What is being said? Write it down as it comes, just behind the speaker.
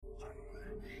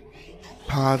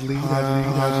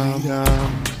Podleadum.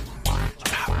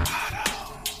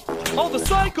 All the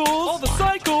cycles.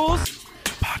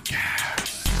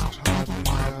 Podcast.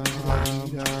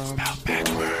 Spelled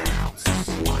backwards.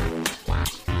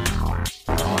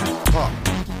 Pod.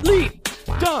 Leap,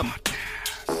 dumb.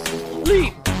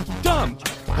 Leap, dumb.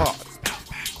 Pod.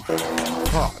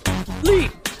 Pod.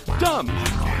 Leap, dumb.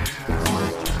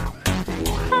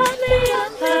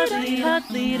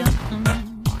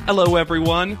 Hello,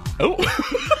 everyone. Oh.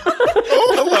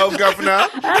 Oh, hello, Governor.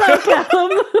 Hello,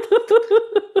 Callum.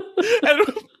 I don't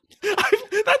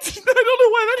know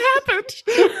why that happened.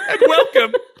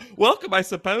 And welcome, I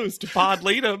suppose, to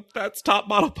Podleadum. That's Top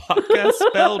Model Podcast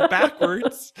spelled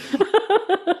backwards.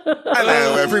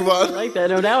 Hello, I everyone. like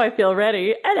that. Oh, now I feel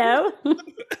ready. Hello.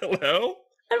 Hello.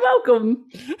 And welcome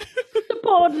to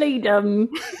Podleadum.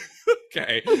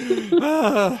 Okay.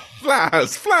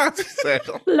 Flies,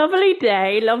 sail. Lovely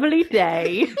day.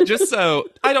 Just so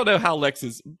I don't know how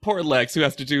poor Lex, who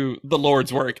has to do the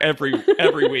Lord's work every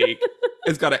week,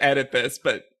 is got to edit this,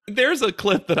 but there's a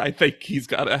clip that I think he's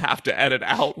gonna have to edit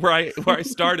out where I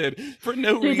started for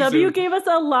no reason. JW gave us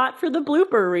a lot for the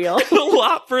blooper reel. A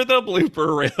lot for the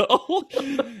blooper reel.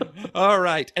 All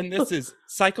right, and this is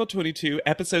Cycle 22,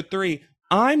 Episode 3.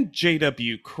 I'm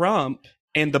JW Crump,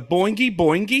 and the boingy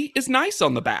boingy is nice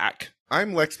on the back.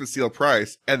 I'm Lex Basile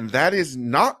Price, and that is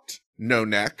not no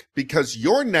neck, because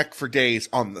your neck for days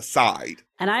on the side.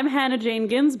 And I'm Hannah Jane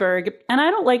Ginsburg, and I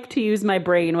don't like to use my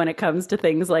brain when it comes to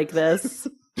things like this.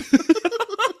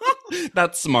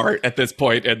 That's smart at this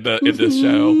point in this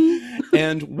show.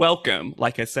 And welcome,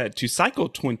 like I said, to Cycle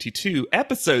 22,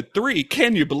 Episode 3.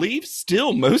 Can you believe?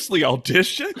 Still mostly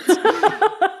auditions?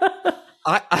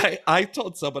 I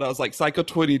told someone, I was like, Cycle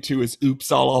 22 is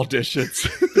oops, all auditions.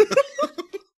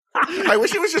 I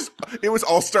wish it was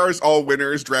all stars, all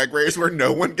winners, drag race where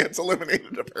no one gets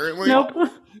eliminated, apparently. Nope.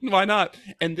 Why not?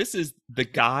 And this is the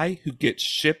guy who gets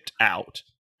shipped out.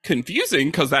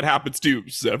 Confusing, because that happens to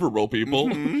several people.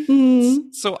 Mm-hmm.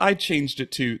 So I changed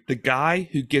it to the guy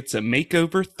who gets a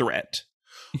makeover threat.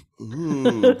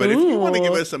 Ooh, but if you want to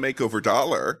give us a makeover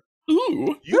dollar,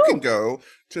 Ooh. you can go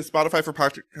to Spotify for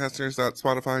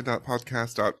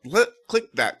podcasters.spotify.podcast.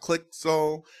 Click that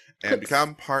click-sol and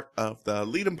become part of the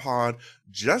Lead'em Pod,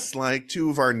 just like two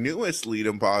of our newest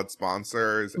Lead'em Pod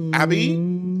sponsors, Abby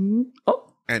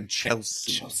and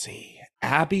Chelsea.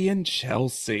 Abby and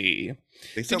Chelsea.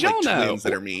 They sound Did like y'all know? twins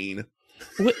that are mean.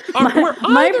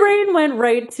 My brain went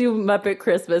right to Muppet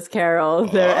Christmas Carol.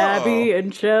 They're Abby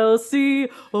and Chelsea.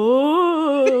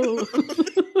 Oh.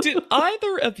 Were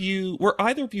either of you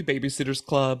Babysitters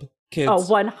Club kids? Oh,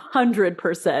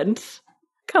 100%.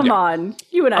 Come on.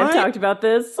 You and I have talked about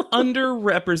this.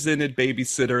 Underrepresented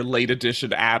babysitter late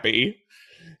edition Abby,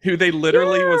 who they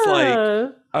literally was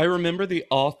like, I remember the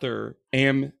author,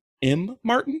 M.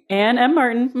 Martin? Anne M.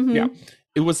 Martin. Mm-hmm. Yeah.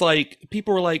 It was like,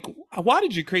 people were like, why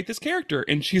did you create this character?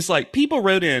 And she's like, people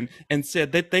wrote in and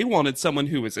said that they wanted someone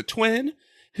who was a twin,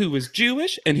 who was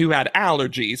Jewish, and who had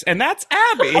allergies. And that's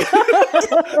Abby.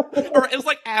 Or it was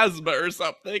like asthma or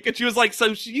something. And she was like, so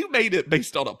you made it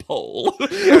based on a poll.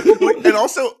 Yeah. And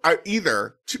also,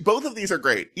 both of these are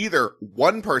great. Either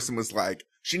one person was like,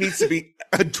 she needs to be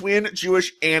a twin,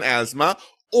 Jewish, and asthma.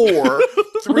 Or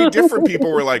three different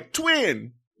people were like,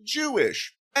 twin,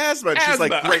 Jewish, asthma. And she's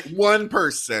like, great, one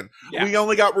person. Yeah. We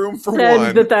only got room for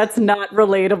one. That's not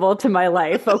relatable to my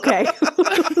life. Okay.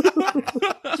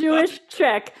 Jewish,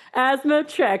 check. Asthma,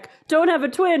 check. Don't have a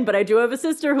twin, but I do have a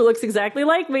sister who looks exactly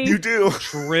like me. You do.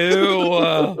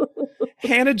 True.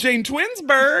 Hannah Jane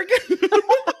Twinsburg.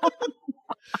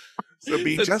 So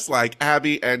be just like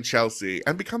Abby and Chelsea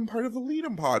and become part of the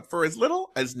Lead'em Pod for as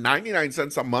little as 99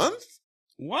 cents a month.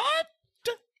 What?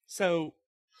 So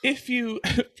if you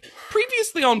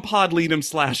previously on Podleadum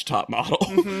 / Top Model,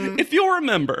 if you'll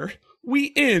remember,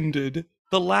 we ended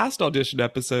the last audition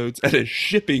episodes at a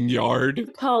shipping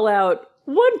yard. Call out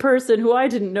one person who I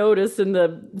didn't notice in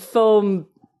the foam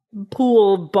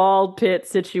pool ball pit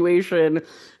situation,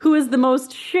 who is the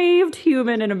most shaved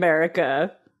human in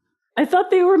America. I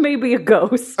thought they were maybe a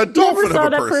ghost. A dolphin. Never saw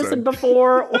that person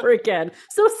before or again.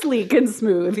 So sleek and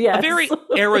smooth, yes. A very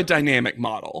aerodynamic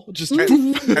model.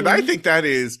 And I think that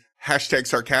is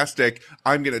 #sarcastic.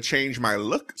 I'm going to change my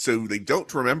look so they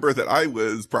don't remember that I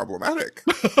was problematic.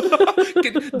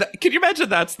 Can you imagine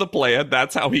that's the plan?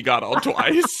 That's how he got on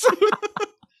twice.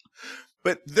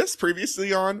 But this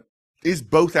previously on is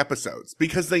both episodes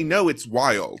because they know it's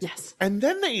wild. Yes. And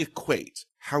then they equate,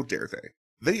 how dare they?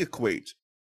 They equate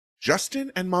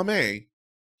Justin and Mame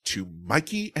to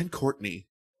Mikey and Courtney.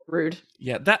 Rude.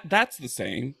 Yeah, that's the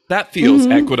same. That feels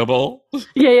equitable.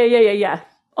 Yeah.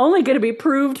 Only going to be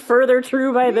proved further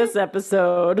true by this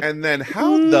episode. And then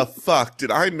how the fuck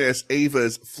did I miss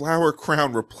Ava's flower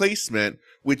crown replacement,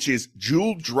 which is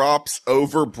jewel drops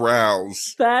over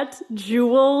brows? That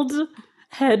jeweled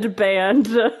headband.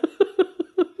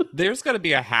 There's going to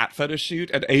be a hat photo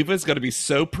shoot, and Ava's going to be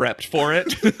so prepped for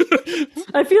it.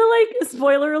 I feel like,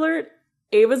 spoiler alert,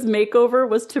 Ava's makeover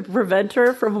was to prevent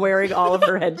her from wearing all of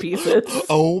her headpieces.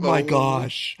 Oh my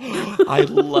gosh. I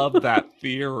love that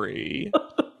theory.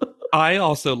 I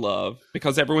also love,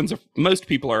 because most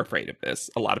people are afraid of this.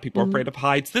 A lot of people are afraid of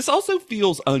heights. This also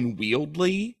feels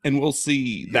unwieldy, and we'll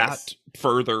see that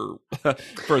further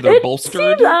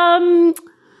bolstered.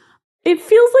 It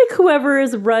feels like whoever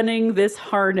is running this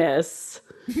harness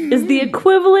is the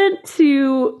equivalent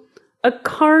to a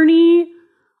carny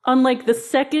on like the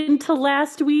second to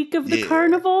last week of the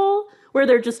carnival, where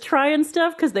they're just trying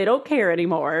stuff because they don't care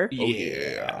anymore.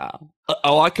 Yeah.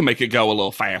 Oh, I can make it go a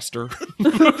little faster.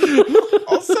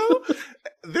 Also,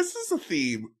 this is a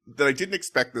theme that I didn't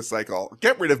expect this cycle.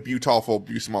 Get rid of Beautiful,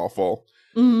 Beausmallful.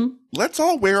 Mm-hmm. Let's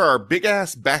all wear our big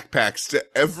ass backpacks to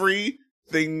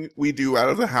everything we do out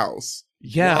of the house.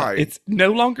 Yeah, Why? it's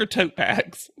no longer tote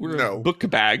bags. We're a book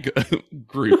bag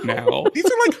group now. These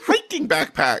are like hiking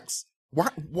backpacks.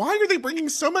 Why are they bringing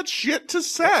so much shit to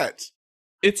set?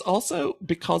 It's also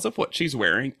because of what she's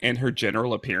wearing and her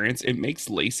general appearance, it makes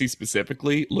Lacey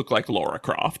specifically look like Laura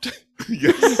Croft.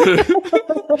 Yes.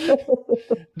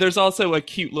 There's also a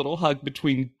cute little hug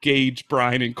between Gage,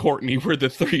 Brian, and Courtney where the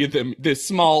three of them, the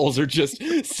Smalls, are just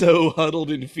so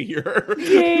huddled in fear.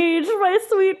 Gage, my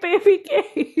sweet baby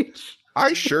Gage.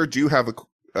 I sure do have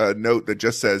a note that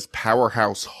just says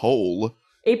Powerhouse Hole.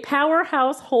 A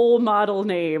Powerhouse Hole model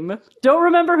name. Don't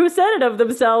remember who said it of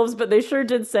themselves, but they sure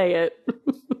did say it.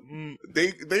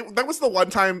 That was the one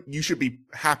time you should be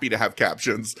happy to have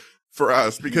captions for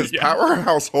us, because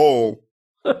Powerhouse Hole.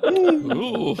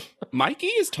 Ooh. Mikey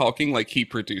is talking like he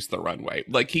produced the runway.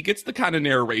 Like, he gets the kind of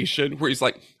narration where he's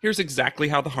like, here's exactly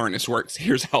how the harness works.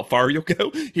 Here's how far you'll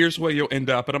go. Here's where you'll end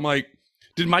up. And I'm like,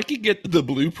 did Mikey get the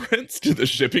blueprints to the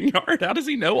shipping yard? How does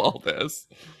he know all this?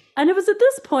 And it was at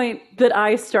this point that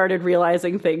I started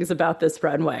realizing things about this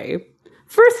runway.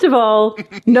 First of all,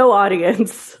 no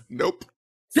audience. Nope.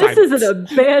 This is an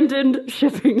abandoned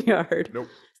shipping yard. Nope.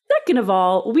 Second of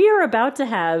all, we are about to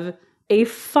have a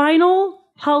final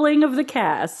hulling of the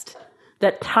cast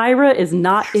that Tyra is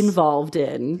not involved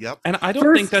in. Yep. And I don't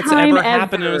First think that's time ever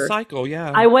happened in a ever. cycle,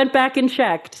 yeah. I went back and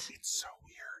checked. It's so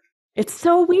weird. It's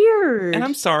so weird. And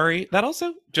I'm sorry, that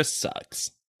also just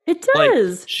sucks. It Like,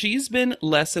 does. she's been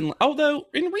less and although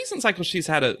in recent cycles she's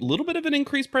had a little bit of an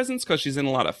increased presence because she's in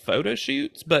a lot of photo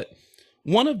shoots, but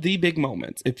one of the big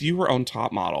moments, if you were on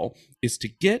Top Model, is to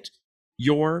get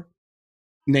your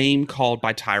name called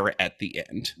by Tyra at the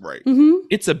end. Right. Mm-hmm.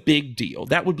 It's a big deal.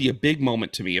 That would be a big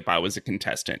moment to me if I was a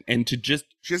contestant. And to just,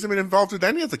 She hasn't been involved with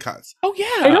any of the cuts. oh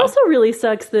yeah. It also really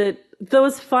sucks that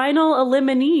those final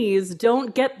eliminees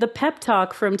don't get the pep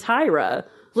talk from Tyra.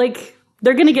 Like,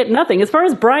 they're going to get nothing. As far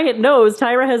as Bryant knows,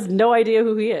 Tyra has no idea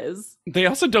who he is. They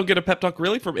also don't get a pep talk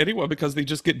really from anyone because they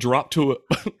just get dropped to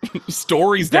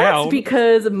stories That's down.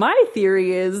 because my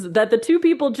theory is that the two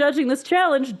people judging this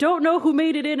challenge don't know who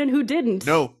made it in and who didn't.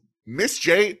 No, Miss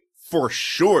J for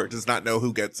sure does not know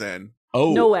who gets in.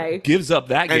 Oh, No way. Gives up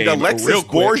that And game real Alexis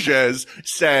quick. Borges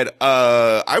said,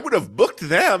 I would have booked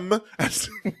them. As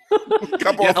a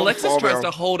couple Yeah, of them Alexis fall tries down.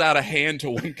 to hold out a hand to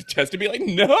one contestant and be like,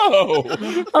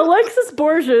 no. Alexis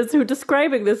Borges, who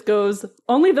describing this goes,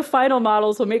 only the final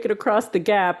models will make it across the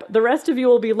gap. The rest of you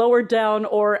will be lowered down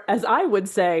or, as I would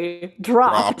say,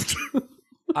 dropped. Dropped.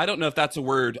 I don't know if that's a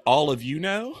word all of you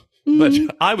know, but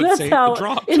I would That's say how,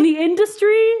 dropped. in the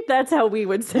industry, that's how we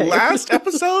would say. Last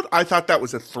episode, I thought that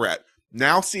was a threat.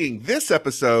 Now seeing this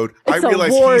episode, It's I a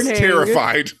realize warning. he's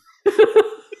terrified.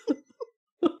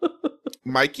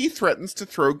 Mikey threatens to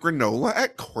throw granola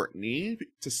at Courtney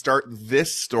to start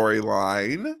this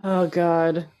storyline. Oh,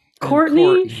 God. And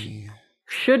Courtney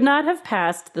should not have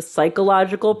passed the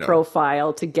psychological No.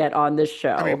 profile to get on this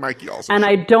show. I mean, Mikey also. And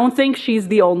I don't think she's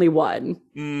the only one.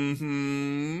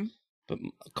 Mm-hmm. But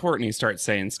Courtney starts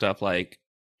saying stuff like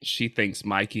she thinks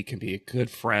Mikey can be a good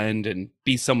friend and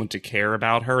be someone to care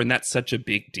about her, and that's such a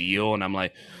big deal. And I'm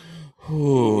like,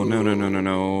 oh, no.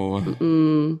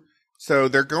 Mm. So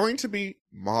they're going to be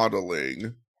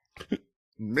modeling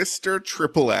Mr.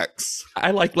 Triple X.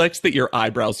 I like, Lex, that your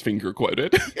eyebrows finger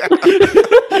quoted.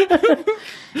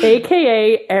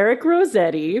 AKA Eric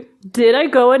Rossetti. Did I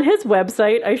go on his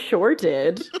website? I sure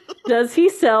did. Does he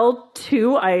sell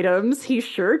 2 items? He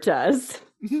sure does.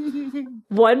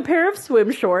 1 pair of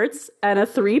swim shorts, and a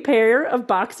 3 pair of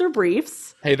boxer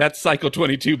briefs. Hey, that's Cycle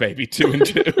 22, baby. 2 and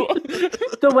 2.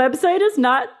 The website is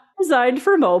not designed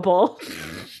for mobile.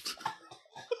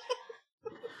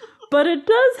 But it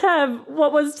does have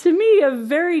what was to me a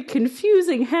very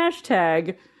confusing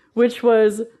hashtag, which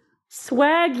was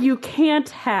swag you can't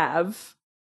have.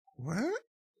 What?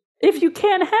 If you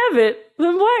can't have it,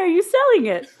 then why are you selling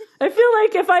it? I feel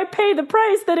like if I pay the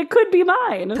price, then it could be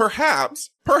mine. Perhaps,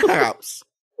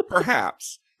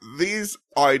 these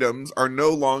items are no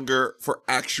longer for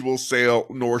actual sale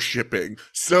nor shipping.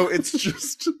 So it's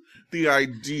just the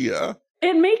idea.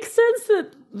 It makes sense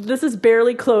that this is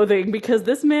barely clothing because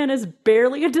this man is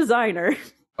barely a designer.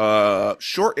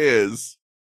 Sure is.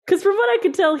 Because from what I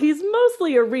can tell, he's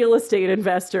mostly a real estate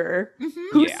investor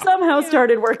who somehow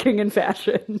started working in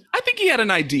fashion. I think he had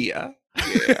an idea.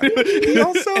 Yeah. He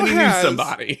also and has knew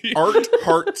somebody. Art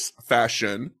Hearts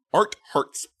Fashion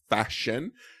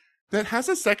that has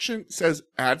a section that says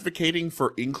advocating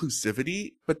for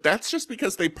inclusivity, but that's just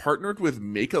because they partnered with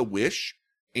Make-A-Wish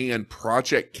and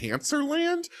Project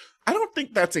Cancerland. I don't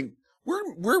think that's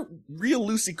we're real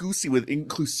loosey-goosey with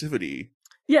inclusivity.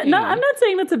 Yeah, no, I'm not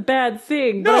saying that's a bad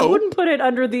thing, but I No. wouldn't put it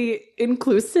under the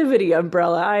inclusivity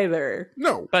umbrella either.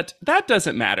 No. But that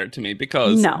doesn't matter to me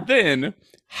because No. then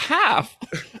half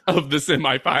of the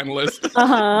semifinalists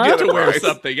Uh-huh. get to wear Right.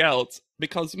 something else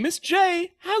because Miss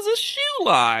J has a shoe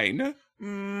line.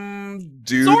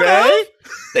 Do Sort they? of.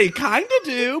 They kind of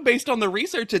do. Based on the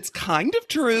research, it's kind of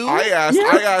true. I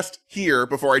asked here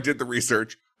before I did the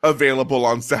research, available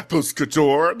on Zappos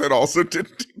Couture that also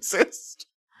didn't exist.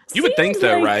 You would think Seems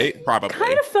so, like- right? Probably.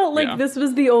 Kind of felt like Yeah. this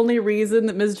was the only reason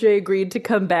that Ms. J agreed to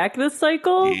come back this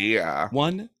cycle. Yeah.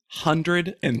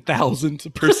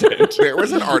 100,000%. There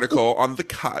was an article on The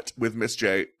Cut with Miss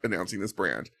J announcing this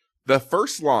brand. The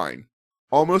first line,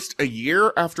 almost a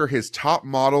year after his top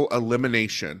model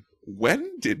elimination.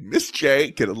 When did Miss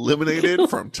J get eliminated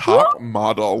from top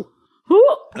model? Who?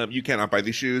 You cannot buy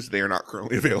these shoes. They are not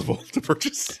currently available to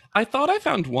purchase. I thought I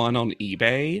found one on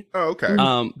eBay. Oh, okay.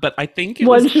 But I think it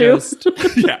One was shoe. just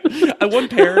one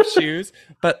pair of shoes.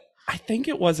 But I think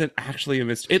it wasn't actually a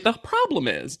mistake. The problem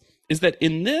is that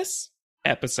in this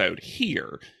episode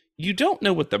here, you don't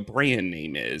know what the brand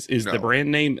name is. Is No. the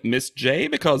brand name Miss J?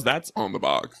 Because that's On the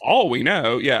box. all we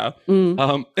know. Yeah.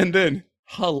 Mm. And then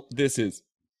this is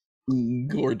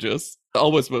gorgeous.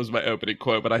 Almost was my opening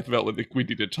quote, but I felt like we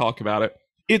need to talk about it.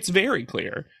 It's very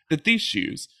clear that these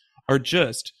shoes are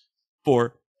just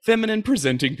for feminine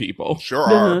presenting people. Sure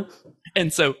are. Uh-huh.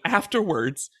 And so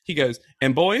afterwards, he goes,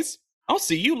 "And boys, I'll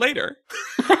see you later."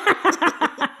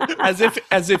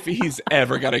 As if he's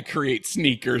ever gonna create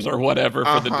sneakers or whatever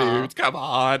for the Uh-huh. dudes. Come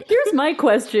on. Here's my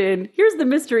question. Here's the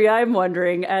mystery I'm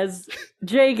wondering as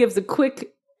Jay gives a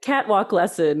quick catwalk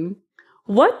lesson.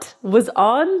 What was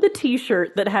on the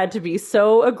t-shirt that had to be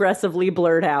so aggressively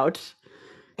blurred out?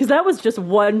 Because that was just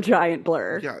one giant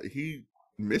blur. Yeah, he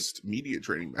missed media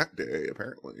training that day,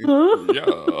 apparently. Huh?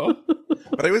 Yeah.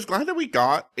 But I was glad that we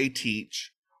got a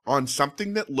teach on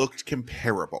something that looked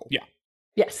comparable. Yeah.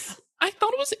 Yes. I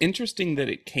thought it was interesting that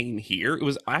it came here. It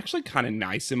was actually kind of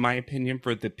nice, in my opinion,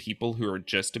 for the people who are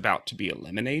just about to be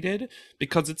eliminated,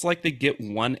 because it's like they get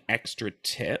one extra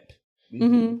tip.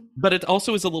 hmm But it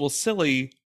also is a little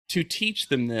silly to teach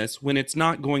them this when it's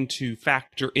not going to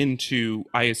factor into,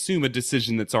 I assume, a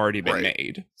decision that's already been Right.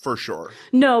 made. For sure.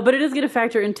 No, but it is going to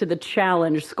factor into the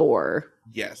challenge score.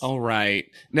 Yes. All right.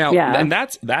 Now, Yeah. and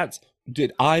that's,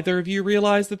 did either of you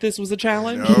realize that this was a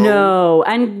challenge? No. No,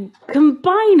 and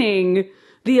combining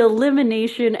the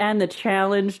elimination and the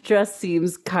challenge just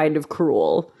seems kind of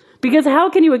cruel. Because how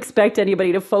can you expect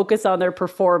anybody to focus on their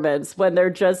performance when they're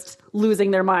just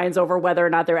losing their minds over whether or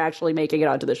not they're actually making it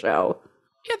onto the show?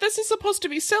 Yeah, this is supposed to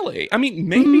be silly. I mean,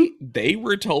 maybe they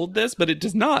were told this, but it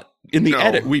does not. In the No.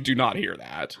 edit, we do not hear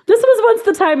that. This was once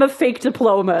the time of fake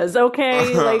diplomas,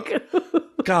 okay? Like,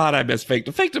 God, I miss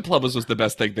fake. Fake diplomas was the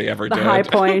best thing they ever the did. high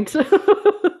point.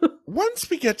 Once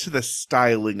we get to the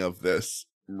styling of this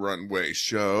runway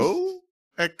show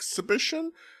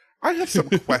exhibition, I have some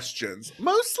questions,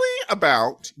 mostly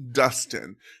about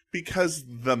Dustin, because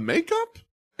the makeup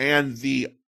and the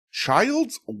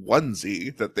child's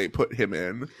onesie that they put him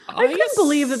in. I couldn't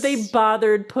believe that they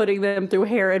bothered putting them through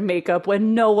hair and makeup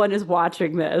when no one is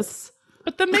watching this.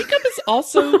 But the makeup is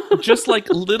also just like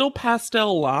little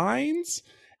pastel lines,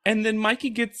 and then Mikey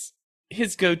gets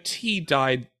his goatee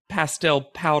dyed pastel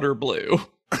powder blue.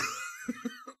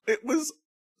 It was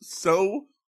so...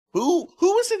 Who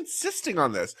was insisting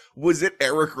on this? Was it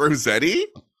Eric Rossetti?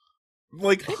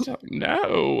 Like, I don't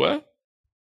know.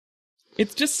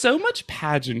 It's just so much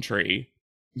pageantry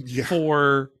Yeah.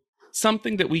 for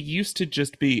something that we used to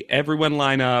just be everyone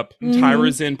line up. Mhm.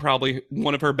 Tyra's in probably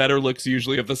one of her better looks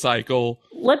usually of the cycle.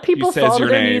 Let people says fall to your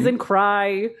their name. knees and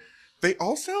cry. They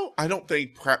also, I don't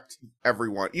think, prepped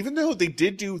everyone, even though they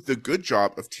did do the good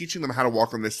job of teaching them how to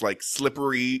walk on this like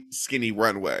slippery, skinny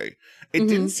runway. It Mhm.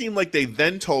 didn't seem like they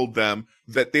then told them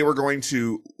that they were going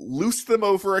to loose them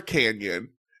over a canyon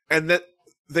and that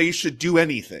they should do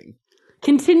anything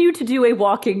Continue to do a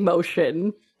walking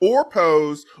motion. or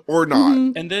pose or not.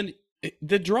 Mhm. And then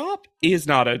the drop is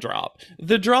not a drop.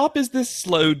 The drop is this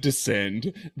slow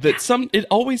descend that it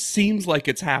always seems like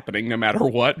it's happening no matter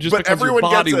what, just But because your everyone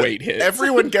body gets a, weight hits.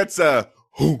 everyone gets a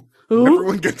Ooh.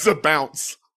 everyone gets a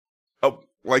bounce,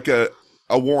 like a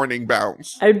warning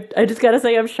bounce. I just gotta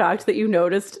say, I'm shocked that you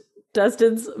noticed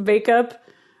Dustin's makeup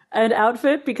and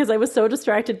outfit because I was so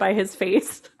distracted by his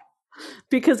face.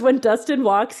 Because when Dustin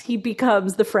walks, he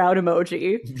becomes the frown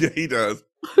emoji. Yeah, he does.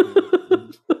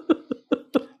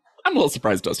 I'm a little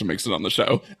surprised Dustin makes it on the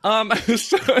show.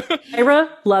 Tyra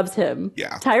loves him.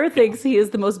 Yeah. Tyra thinks he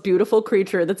is the most beautiful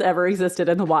creature that's ever existed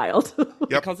in the wild.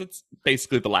 Because it's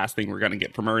basically the last thing we're going to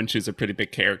get from her, and she's a pretty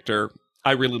big character.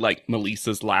 I really like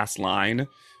Melissa's last line,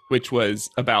 which was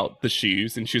about the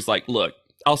shoes, and she's like, look,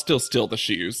 I'll still steal the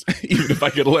shoes, even if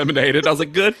I get eliminated. I was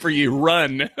like, good for you,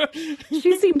 run.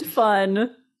 She seemed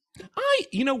fun.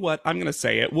 You know what? I'm going to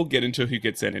say it. We'll get into who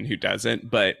gets in and who doesn't,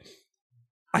 but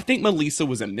I think Melissa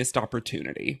was a missed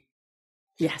opportunity.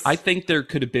 Yes. I think there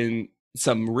could have been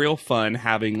some real fun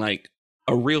having like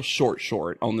a real short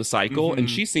on the cycle, and Mhm.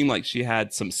 she seemed like she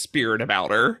had some spirit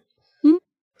about her.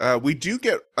 We do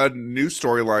get a new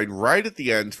storyline right at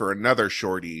the end for another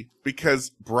shorty because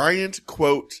Bryant,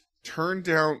 quote, turned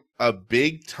down a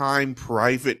big time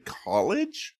private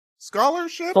college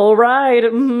scholarship. Full ride.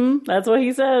 That's what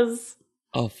he says.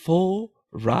 A full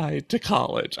ride to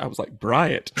college. I was like,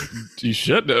 Bryant, you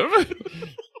shouldn't have.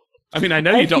 I mean, I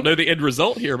know you don't know the end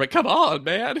result here, but come on,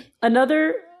 man.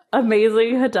 Another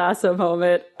amazing Hadassah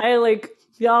moment.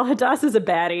 Y'all, Hadassah's a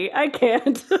baddie. I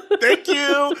can't. Thank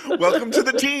you. Welcome to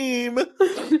the team.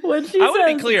 When she I want to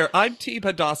says, be clear. I'm Team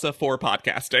Hadassah for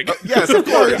podcasting. Yes, of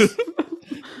course.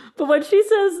 but when she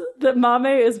says that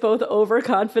Mame is both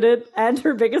overconfident and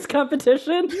her biggest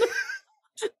competition,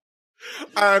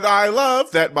 And I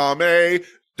love that Mame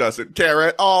doesn't care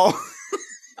at all.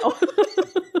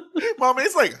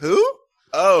 Mame's like, who?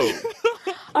 Oh,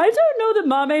 I don't know that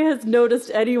Mame has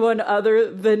noticed anyone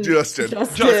other than Justin.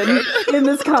 in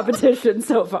this competition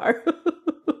so far.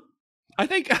 I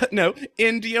think, no,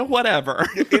 India, whatever.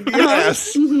 India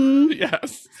S. Mhm.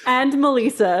 Yes. And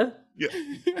Melissa. Yeah.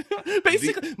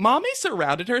 Basically, Mommy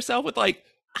surrounded herself with like,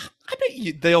 I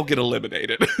bet they'll get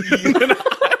eliminated. And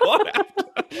I won't have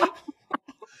to.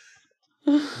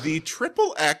 The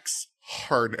triple X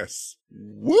harness.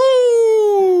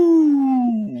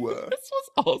 Woo! This was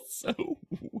all so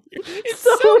weird. It's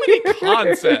So so many weird.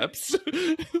 concepts.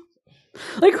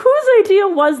 Like, whose idea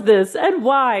was this, and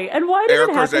why? And why does Eric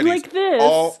it happen Rossetti's. like this?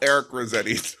 All Eric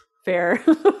Rossetti's. Fair.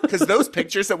 Because those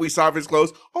pictures that we saw of his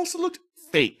clothes also looked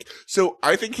fake. So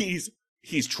I think he's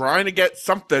trying to get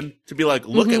something to be like,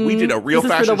 look at, we did a real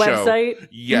This is fashion for the show. website.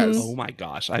 Yes. Oh my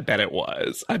gosh, I bet it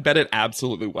was. I bet it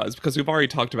absolutely was, because we've already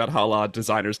talked about how a lot of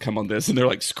designers come on this and they're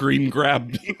like screen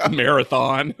grab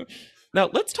marathon. Now,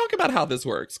 let's talk about how this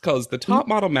works, because the Top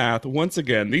Model Math, once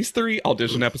again, these 3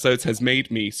 audition episodes has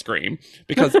made me scream,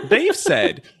 because they've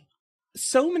said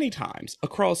so many times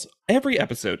across every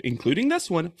episode, including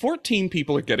this one, 14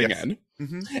 people are getting Yes. in.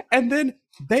 Mhm. And then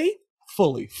they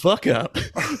fully fuck up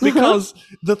because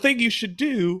the thing you should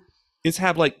do is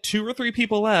have like 2 or 3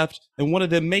 people left, and one of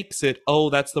them makes it. Oh,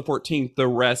 that's the 14th. The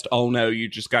rest, oh no, you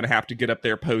just gotta have to get up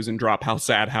there, pose and drop. How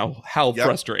sad, how Yep.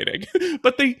 frustrating.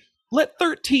 But they let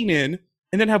 13 in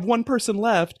and then have 1 person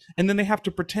left, and then they have to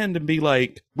pretend and be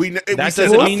like, We That said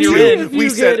doesn't up mean you're to. in. We You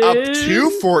said get up in. to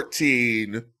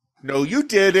 14. No, you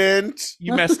didn't.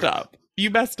 you messed up. You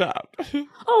messed up.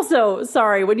 Also,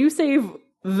 sorry, when you save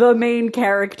the main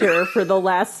character for the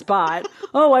last spot,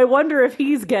 oh, I wonder if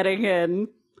he's getting in.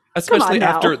 Especially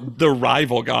now. after the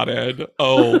rival got in.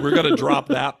 Oh, we're gonna drop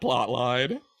that plot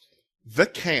line. The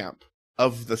camp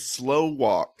of the slow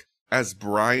walk as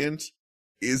Bryant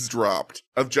is dropped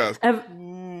of just.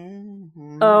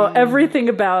 Everything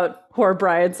about poor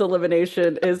Bryant's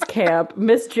elimination is camp.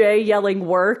 Miss J yelling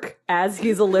work as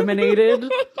he's eliminated.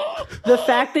 The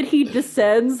fact that he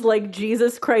descends like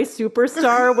Jesus Christ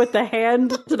Superstar with the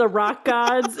hand to the rock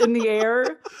gods in the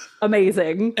air.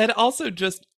 Amazing. And also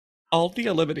just all the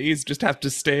eliminees just have to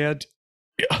stand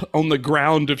on the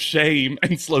ground of shame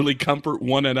and slowly comfort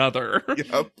one another.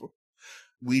 Yep.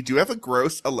 We do have a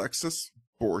gross Alexis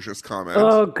Borgia's comment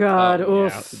Oh God. Oh,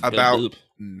 Oof. yeah. about Boop.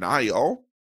 Niall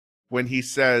when he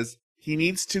says he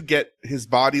needs to get his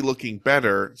body looking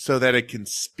better so that it can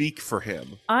speak for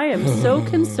him. I am so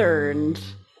concerned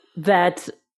that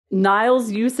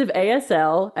Niall's use of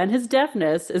ASL and his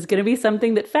deafness is going to be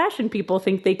something that fashion people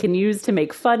think they can use to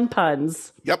make fun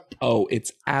puns. Yep. Oh,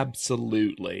 it's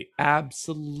absolutely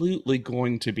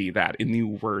going to be that in the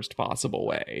worst possible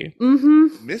way.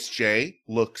 Mm-hmm. Miss J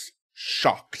looks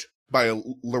shocked by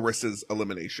Larissa's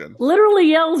elimination. Literally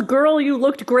yells, "Girl, you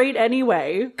looked great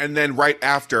anyway." And then right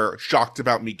after, shocked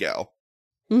about Miguel.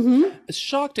 Mm-hmm.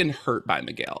 Shocked and hurt by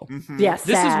Miguel. Mhm. Yes,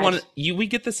 This sad. is one we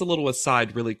get this a little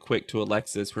aside really quick to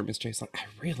Alexis where Miss J's like, I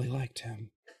really liked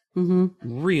him.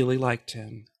 Mm-hmm. Really liked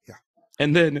him. Yeah.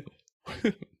 And then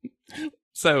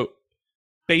so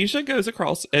Beja goes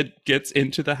across and gets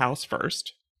into the house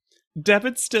first.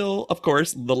 Devin's still, of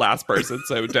course, the last person,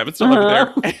 so Devin's still over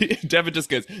there. And Devin just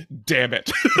goes, damn it.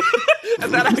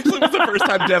 And that actually was the first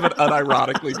time Devin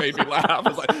unironically made me laugh. I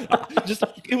was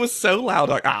like, it was so loud,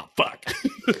 like, fuck.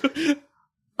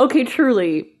 Okay,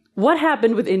 truly, what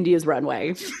happened with India's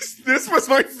runway? This was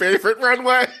my favorite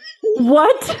runway.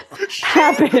 What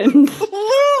happened?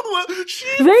 Flew. She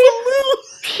They- flew.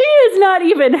 She is not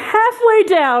even halfway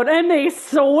down, and they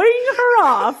swing her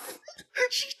off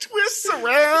She twists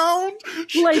around.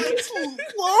 She Like- gets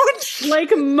launched.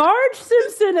 like Marge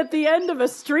Simpson at the end of A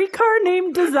Streetcar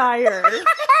Named Desire.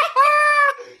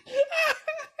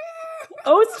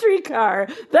 Oh, streetcar.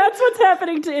 That's what's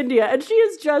happening to India, and she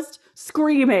is just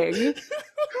screaming. Wouldn't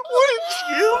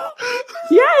you?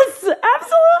 Yes,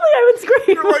 absolutely, I would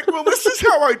scream. You're like, well, this is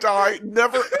how I die.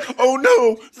 Never. Oh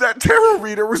no, that tarot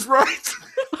reader was right.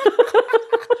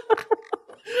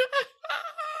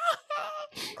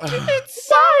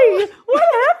 Why? What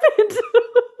happened?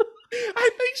 I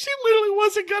think she literally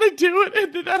wasn't going to do it.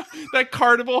 And then that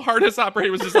carnival harness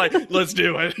operator was just like, let's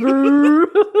do it.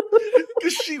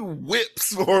 Because she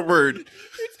whips forward.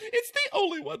 It's the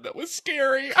only one that was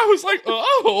scary. I was like,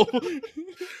 oh.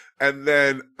 And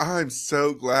then I'm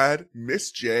so glad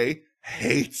Miss J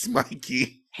hates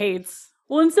Mikey. Hates.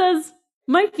 Well, and says,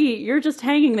 Mikey, you're just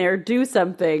hanging there. Do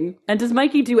something. And does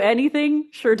Mikey do anything?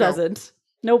 Sure doesn't.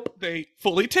 Nope. They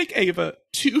fully take Ava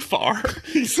too far.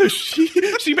 So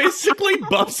she basically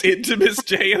bumps into Miss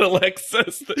J and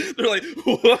Alexis. They're like,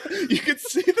 what? You can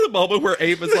see the moment where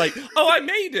Ava's like, oh, I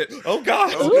made it. Oh,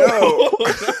 God. Oh,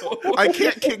 Oh, no. I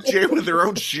can't kick J with her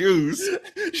own shoes.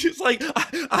 She's like,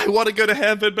 I want to go to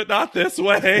heaven, but not this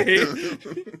way.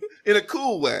 In a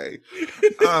cool way.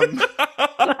 How do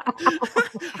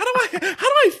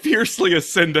I fiercely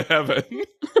ascend to heaven?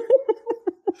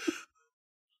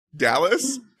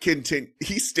 Dallas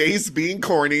he stays being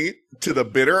corny to the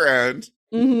bitter end.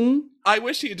 Mm-hmm. I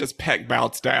wish he had just peck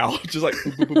bounced down. Just like,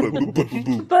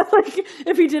 But like,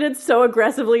 if he did it so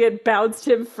aggressively, it bounced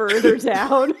him further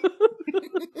down.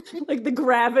 Like the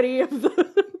gravity of the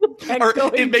peg Or it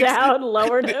going makes- down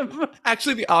lowered him.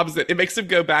 actually the opposite. It makes him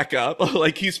go back up.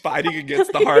 Like he's fighting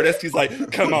against the hardest. He's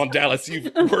like, come on, Dallas,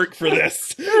 you've worked for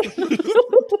this.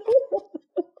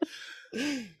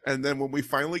 And then when we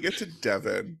finally get to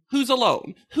Devin, Who's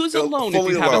alone? Who's Oh, alone if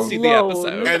fully you haven't alone. seen the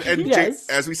Alone. episode? and Yes.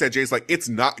 Jay, as we said, Jay's like, it's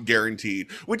not guaranteed,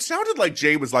 which sounded like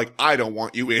Jay was like, I don't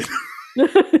want you in.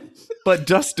 But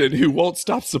Dustin, who won't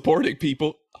stop supporting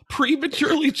people,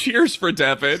 prematurely cheers for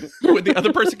Devin. When the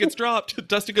other person gets dropped,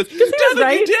 Dustin goes, Devin,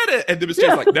 right. you did it! And the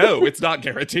mistake's like, no, it's not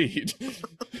guaranteed.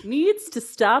 Needs to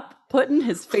stop putting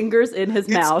his fingers in his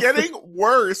It's mouth. getting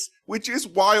worse, which is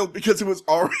wild because it was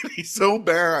already so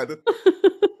bad.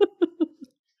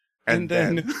 And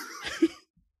then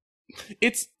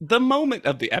it's the moment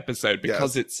of the episode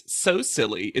because it's so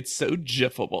silly, it's so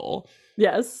jiffable,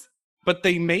 Yes. but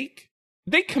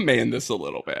they command this a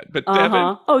little bit. But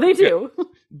Uh-huh. Oh, they do.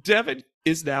 Devin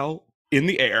is now in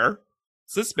the air,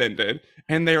 suspended,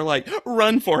 and they're like,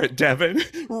 run for it, Devin.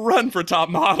 Run for top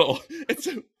model. And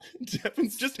so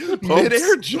Devin's just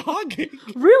midair jogging.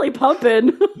 Really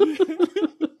pumping.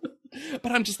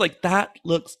 But I'm just like, that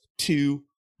looks too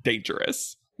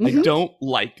dangerous. I Mhm. don't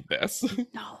like this.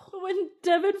 No. When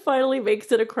Devin finally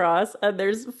makes it across and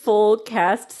there's full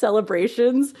cast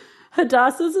celebrations,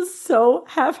 Hadassah's is so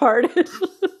half-hearted.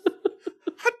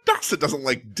 Hadassah doesn't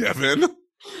like Devin.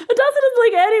 Hadassah doesn't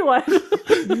like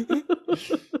anyone.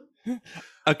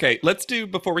 Okay,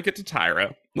 before we get to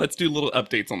Tyra, let's do little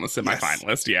updates on the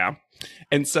semifinalist, yeah.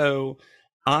 And so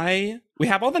we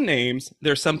have all the names.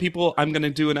 There's some people I'm going to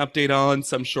do an update on,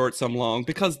 some short, some long,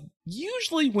 because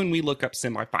usually when we look up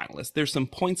semifinalists, there's some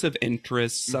points of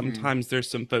interest. Sometimes there's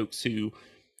some folks who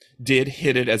did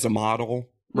hit it as a model,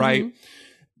 right? Mhm.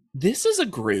 This is a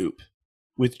group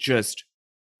with just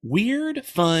weird,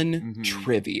 fun Mhm.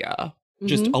 trivia.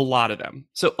 Just Mhm. a lot of them.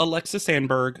 So Alexa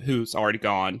Sandberg, who's already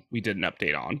gone, we did an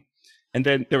update on. And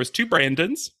then there was two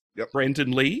Brandons, Yep.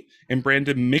 Brandon Lee and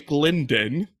Brandon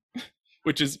McLinden,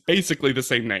 which is basically the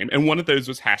same name. And one of those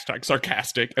was hashtag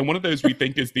sarcastic. And one of those we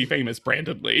think is the famous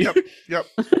Brandon Lee. Yep.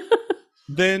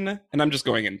 Then, and I'm just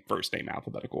going in first name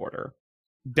alphabetical order,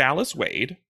 Dallas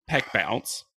Wade, Peck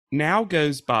Bounce, now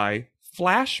goes by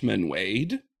Flashman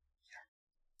Wade.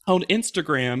 On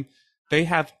Instagram, they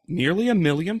have nearly 1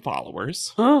 million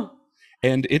followers, Oh.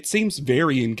 and it seems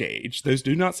very engaged. Those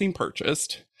do not seem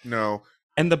purchased. No.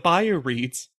 And the bio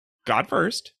reads, God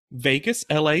first, Vegas,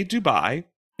 LA, Dubai,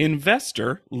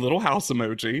 investor, little house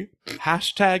emoji,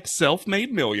 hashtag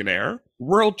self-made millionaire,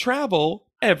 world travel,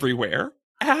 everywhere,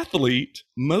 athlete,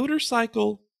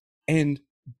 motorcycle, and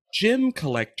gem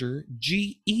collector,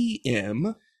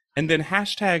 GEM, and then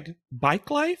hashtag bike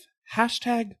life,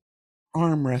 hashtag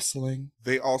arm wrestling.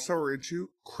 They also are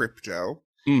into crypto.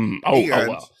 Oh, And-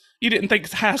 well. You didn't think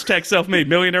hashtag self-made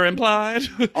millionaire implied?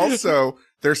 Also,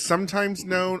 they're sometimes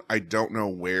known, I don't know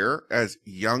where, as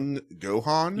Young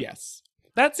Gohan. Yes.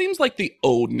 That seems like the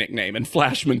old nickname, and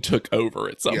Flashman took over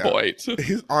at some Yeah. point.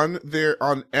 He's on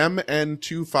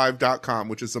mn25.com,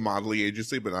 which is a modeling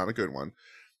agency, but not a good one.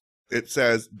 It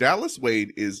says Dallas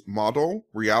Wade is model,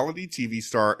 reality TV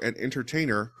star, and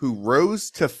entertainer who rose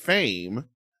to fame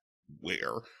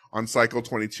where on cycle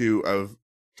 22 of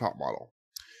Top Model.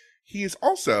 He is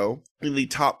also in the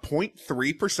top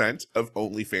 0.3% of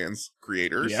OnlyFans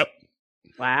creators. Yep.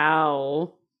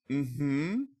 Wow.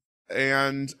 Mm-hmm.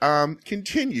 And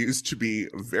continues to be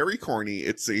very corny,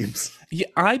 it seems. Yeah,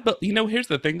 here's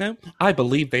the thing though. I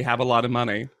believe they have a lot of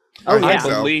money. Oh, I I yeah. so.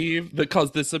 believe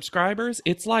because the subscribers,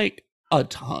 it's like a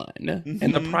ton.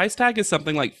 And the Mhm. price tag is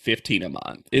something like 15 a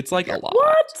month. It's like Yeah. a lot.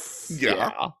 What?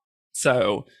 Yeah.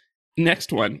 So,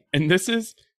 next one. And this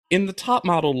is in the Top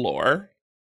Model lore.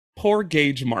 Poor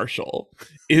Gage Marshall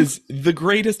is the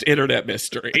greatest internet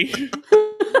mystery.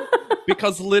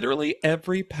 Because literally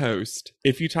every post,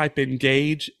 if you type in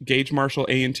Gage Marshall,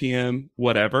 ANTM,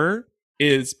 whatever,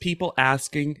 is people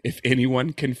asking if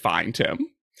anyone can find him.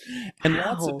 And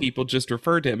lots Wow. of people just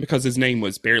referred to him because his name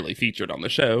was barely featured on the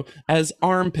show as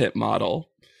Armpit Model.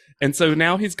 And so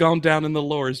now he's gone down in the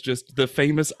lore as just the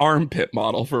famous armpit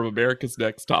model from America's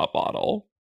Next Top Model.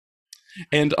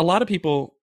 And a lot of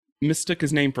people mistook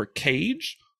his name for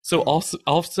Cage. So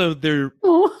also the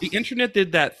Oh. internet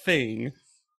did that thing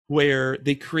where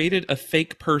they created a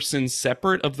fake person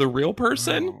separate of the real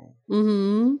person. Oh.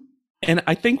 Mm-hmm. And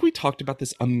I think we talked about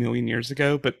this a million years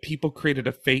ago, but people created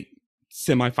a fake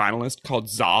semifinalist called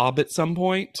Zob at some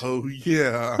point. Oh,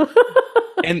 yeah.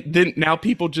 And then now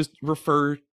people just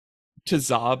refer to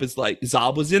Zob as like,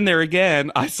 Zob was in there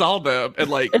again. I saw them. And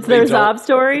like, It's they their don't- Zob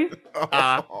story.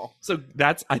 Oh. So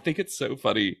I think it's so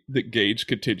funny that Gage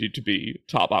continued to be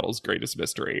Top Model's greatest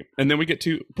mystery. And then we get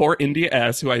to poor India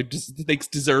S, who I just think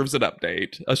deserves an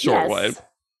update, a short one.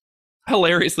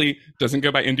 Hilariously, doesn't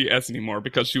go by India S anymore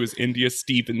because she was India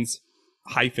Stevens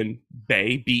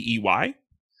 -Bay, B-E-Y.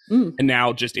 Mm. And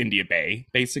now just India Bay,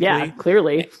 basically. Yeah,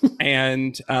 clearly.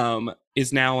 And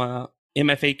is now a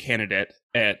MFA candidate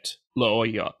at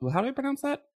Loyola. How do I pronounce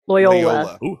that?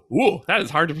 Loyola. Ooh, that is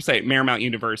hard to say. Marymount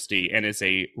University, and is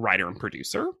a writer and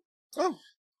producer. Oh.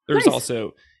 There's Nice.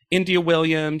 also India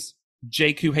Williams,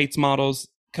 Jake who hates models,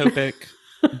 Kopik,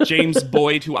 James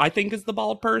Boyd, who I think is the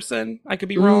bald person. I could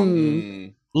be wrong.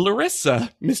 Mm.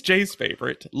 Larissa, Miss J's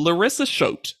favorite, Larissa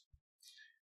Schote,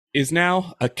 is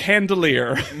now a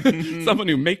candelier. Someone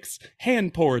who makes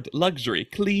hand-poured luxury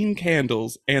clean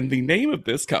candles. And the name of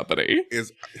this company,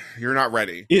 You're not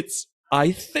ready. it's,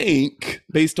 I think,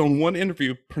 based on one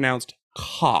interview, pronounced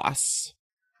COS.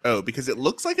 Oh, because it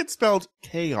looks like it's spelled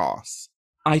chaos.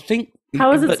 I think.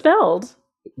 How is it but- spelled?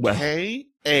 Well,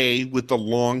 K-A with the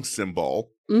long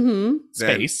symbol. Mm-hmm.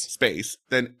 Then Space.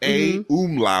 Then A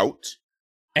umlaut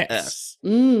S. S.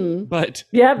 Mm. But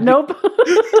Yep, nope.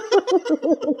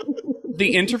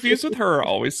 the interviews with her are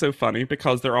always so funny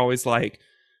because they're always like,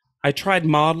 I tried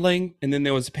modeling and then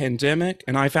there was a pandemic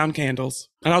and I found candles.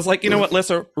 And I was like, you know what,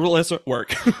 Lissa,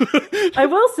 work. I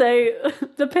will say,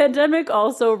 the pandemic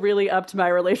also really upped my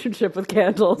relationship with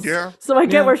candles. Yeah. So I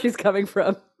get Yeah. where she's coming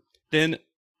from. Then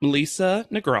Melissa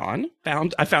Negron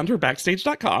I found her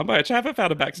backstage.com, which I haven't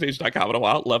found a backstage.com in a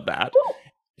while. Love that.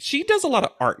 She does a lot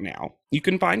of art now. You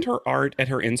can find her art at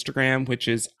her Instagram, which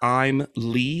is I'm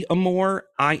Lee Amor,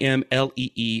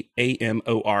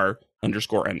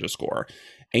 IMLEEAMOR__.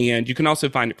 And you can also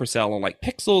find it for sale on like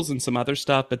Pixels and some other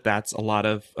stuff, but that's a lot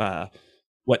of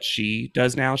what she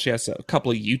does now. She has a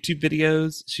couple of YouTube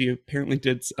videos. She apparently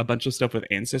did a bunch of stuff with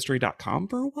Ancestry.com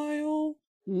for a while.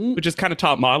 which is kind of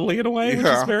top modelly in a way, which is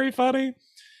Yeah. very funny.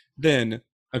 Then,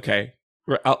 okay,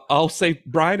 I'll say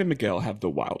Brian and Miguel have the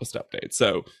wildest updates.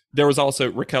 So there was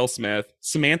also Raquel Smith,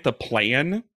 Samantha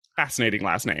Plan, fascinating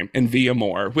last name, and Via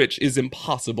Moore, which is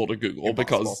impossible to Google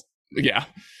because, yeah.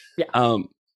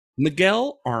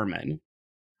 Miguel Armin,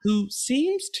 who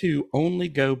seems to only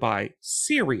go by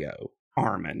Cirio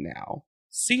Armin now,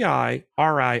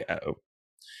 Cirio.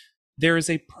 There is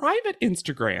a private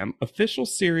Instagram, official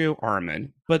Cirio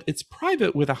Armin, but it's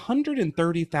private with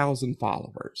 130,000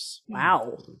 followers.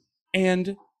 Wow.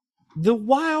 And the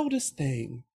wildest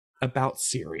thing about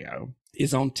Cirio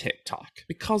is on TikTok,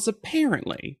 because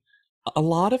apparently a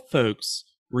lot of folks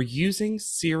were using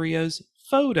Cirio's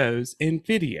photos and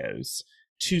videos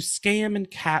to scam and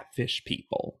catfish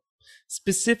people,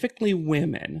 specifically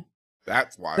women.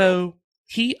 That's wild. So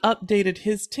he updated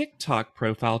his TikTok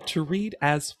profile to read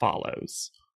as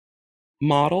follows: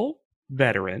 model,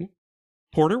 veteran,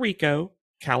 Puerto Rico,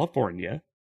 California,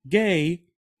 gay,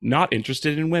 not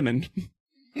interested in women.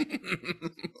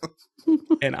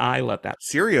 And I love that.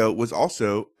 Cirio was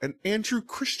also an Andrew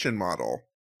Christian model.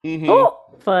 Mhm. Oh,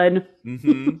 fun.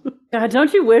 Mm-hmm. God,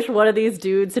 don't you wish one of these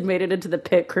dudes had made it into the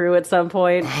pit crew at some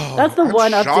point? Oh, That's the I'm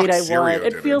one shocked update I Cirio want. It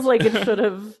didn't. feels like it should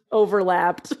have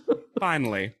overlapped.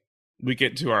 Finally, we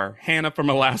get to our Hannah from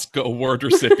Alaska award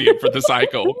recipient for the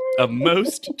cycle of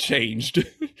most changed.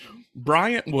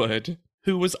 Bryant Wood,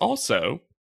 who was also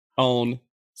on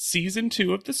season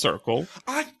 2 of The Circle,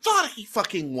 I thought he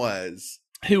fucking was.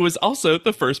 who was also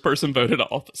the first person voted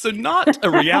off. So not a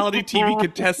reality TV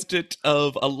contestant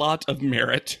of a lot of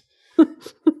merit.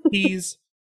 He's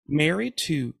married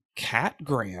to Kat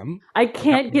Graham. I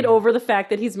can't get over the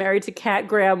fact that he's married to Kat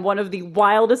Graham, one of the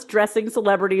wildest dressing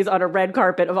celebrities on a red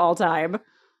carpet of all time.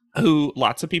 Who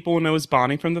lots of people know as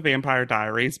Bonnie from The Vampire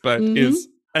Diaries, but Mhm. is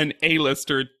an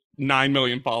A-lister, 9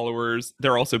 million followers.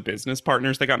 They're also business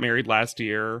partners. They got married last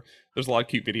year. There's a lot of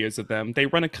cute videos of them. They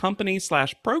run a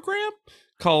company/program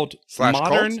called Slash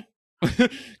Modern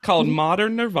called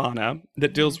Modern Nirvana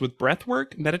that deals with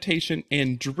breathwork, meditation,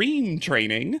 and dream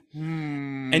training.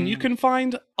 And you can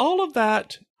find all of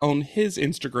that on his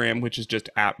Instagram, which is just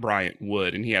at Bryant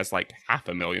Wood, and he has like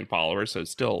 500,000 followers, so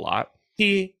still a lot.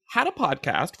 He had a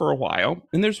podcast for a while,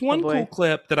 and there's one boy. cool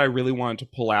clip that I really wanted to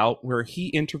pull out where he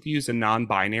interviews a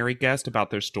non-binary guest about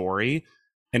their story,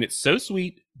 and it's so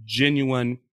sweet,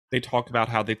 genuine. They talk about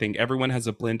how they think everyone has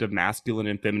a blend of masculine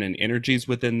and feminine energies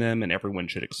within them, and everyone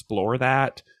should explore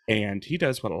that. And he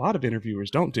does what a lot of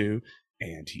interviewers don't do,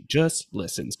 and he just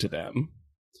listens to them.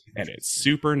 And it's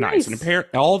super nice. And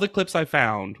apparently, all the clips I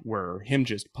found were him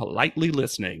just politely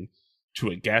listening to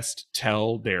a guest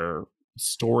tell their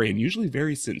story, and usually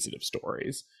very sensitive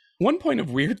stories. One point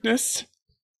of weirdness,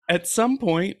 at some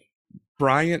point,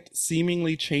 Bryant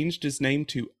seemingly changed his name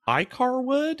to Icar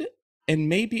Wood, and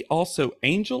maybe also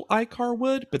Angel Icar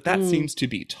Wood, but that seems to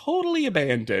be totally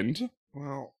abandoned.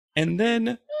 Well, And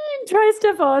then, Try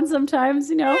stuff on sometimes,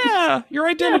 you know? yeah, your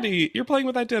identity. You're playing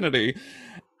with identity.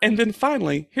 And then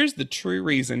finally, here's the true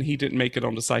reason he didn't make it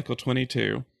onto Cycle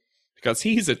 22. Because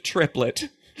he's a triplet.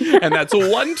 And that's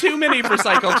one too many for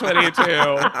Cycle 22.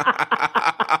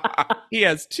 He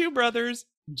has 2 brothers,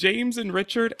 James and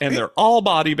Richard, and they're all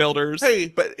bodybuilders. hey,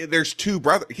 but there's 2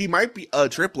 brothers. He might be a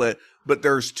triplet, but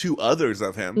there's 2 others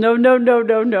of him. No.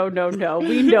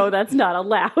 We know that's not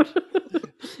allowed.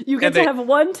 You get And to they- have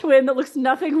one twin that looks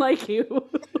nothing like you.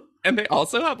 And they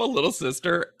also have a little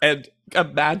sister. And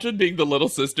imagine being the little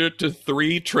sister to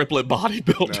 3 triplet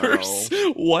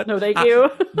bodybuilders. What? No, thank you.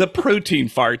 The protein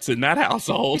farts in that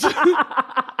household.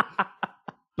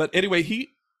 But anyway,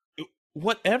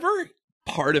 whatever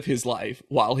part of his life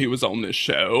while he was on this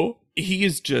show, he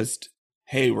is just,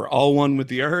 hey, we're all one with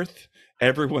the earth.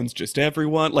 Everyone's just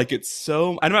everyone. Like, it's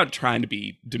so, I'm not trying to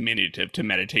be diminutive to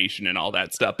meditation and all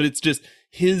that stuff, but it's just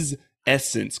his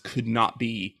essence could not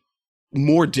be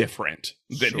more different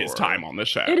than his Sure. time on the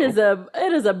show. It is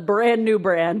a brand new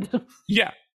brand.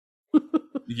 Yeah.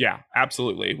 Yeah,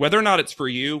 absolutely. Whether or not it's for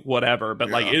you, whatever, but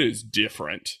like, Yeah. it is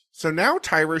different. So now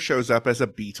Tyra shows up as a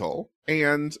beetle,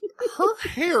 and her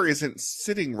hair isn't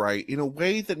sitting right in a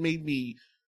way that made me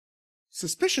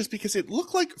suspicious, because it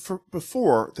looked like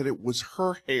before that it was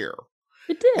her hair.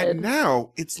 It did. And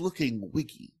now it's looking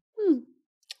wiggy.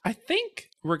 I think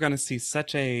we're going to see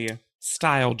such a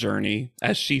style journey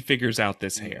as she figures out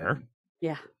this hair.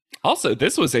 Yeah. Also,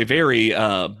 this was a very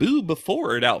boob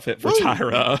forward outfit for Woo.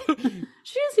 Tyra.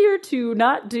 She's here to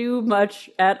not do much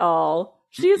at all.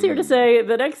 She's here to say,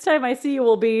 the next time I see you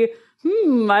will be,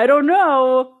 I don't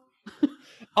know.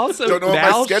 Also, Don't know what my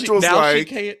now schedule's she like.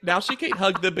 can't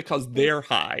hug them because they're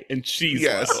high and she's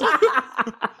Yes. low.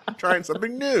 trying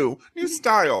something new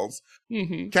styles.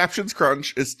 Mm-hmm. Captions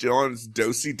Crunch is still on its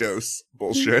dosey-dose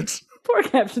bullshit. Poor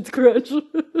Captions Crunch.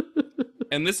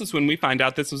 And this is when we find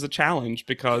out this was a challenge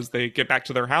because they get back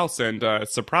to their house and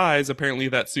surprise, apparently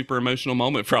that super emotional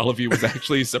moment for all of you was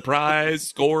actually surprise,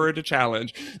 scored a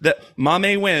challenge that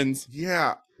Mame wins.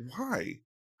 Yeah, why?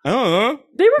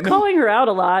 They were calling her out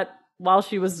a lot while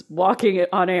she was walking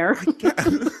on air.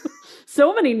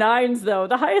 So many 9s, though.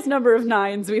 The highest number of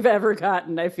 9s we've ever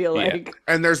gotten, I feel like.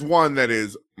 And there's one that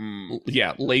is...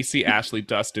 Yeah, Lacey, Ashley,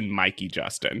 Dustin, Mikey,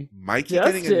 Justin. Mikey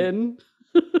Justin.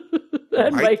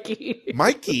 And Mikey.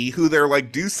 Mikey, who they're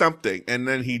like, do something, and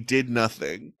then he did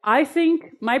nothing. I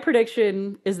think my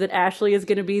prediction is that Ashley is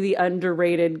going to be the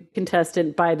underrated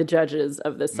contestant by the judges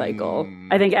of this cycle.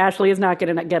 I think Ashley is not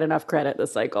going to get enough credit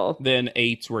this cycle. Then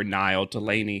 8s were Niall,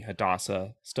 Delaney,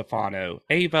 Hadassah, Stefano,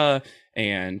 Ava,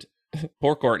 and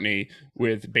poor Courtney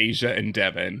with Beja and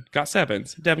Devin. Got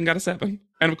 7s. Devin got a 7.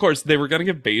 And of course, they were going to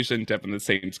give Beja and Devin the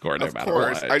same score no matter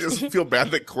what. I just feel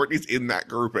bad that Courtney's in that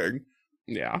grouping.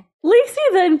 Yeah. Lacey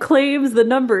then claims the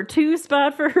number 2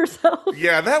 spot for herself.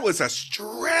 Yeah, that was a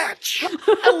stretch.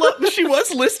 She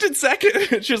was listed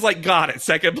second. She was like, got it,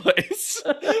 second place.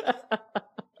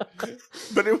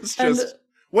 But it was just,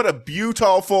 what a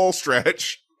beautiful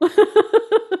stretch.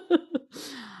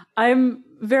 I'm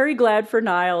very glad for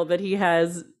Niall that he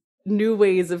has new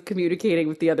ways of communicating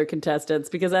with the other contestants,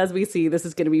 because as we see, this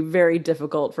is going to be very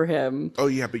difficult for him. Oh,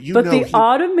 yeah, but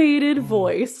automated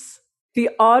voice... The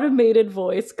automated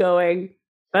voice going,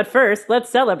 but first, let's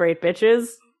celebrate,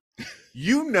 bitches.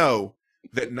 You know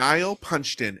that Niall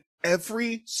punched in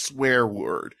every swear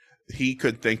word he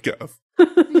could think of.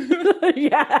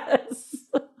 Yes.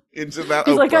 Into that.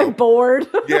 He's like, I'm bored.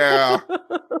 Yeah.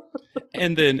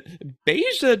 And then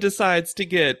Beja decides to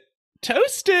get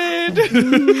toasted.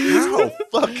 How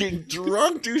fucking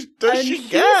drunk does she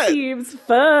get? Seems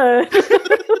fun.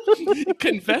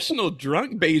 Confessional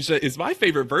drunk Beja is my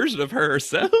favorite version of her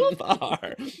so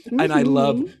far. And I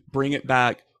love Bring It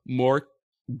Back, more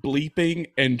bleeping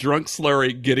and drunk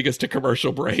slurry getting us to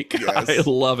commercial break. Yes. I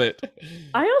love it.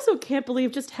 I also can't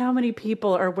believe just how many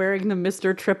people are wearing the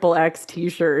Mr. Triple X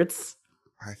t-shirts.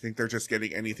 I think they're just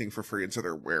getting anything for free, and so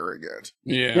they're wearing it.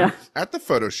 Yeah. At the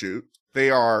photo shoot, they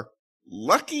are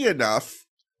lucky enough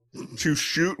to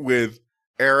shoot with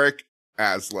Eric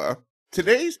Asla.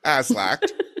 Today's Aslak,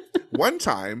 one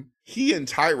time, he and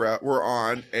Tyra were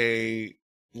on a,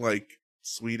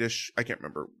 Swedish, I can't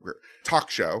remember, talk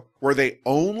show, where they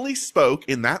only spoke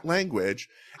in that language,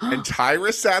 and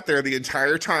Tyra sat there the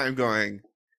entire time going,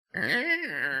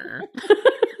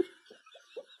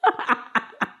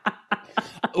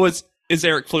 Is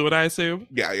Eric fluid, I assume?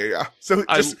 Yeah. So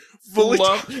just fully...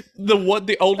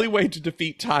 The only way to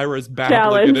defeat Tyra is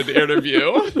babbling in an interview.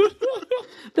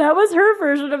 That was her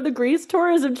version of the Greece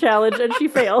tourism challenge, and she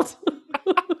failed.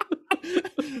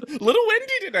 Little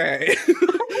windy today.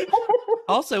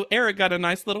 Also, Eric got a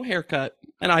nice little haircut,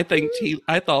 and I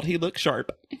thought he looked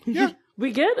sharp. Yeah.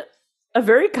 We get a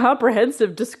very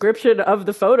comprehensive description of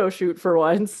the photo shoot for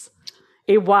once.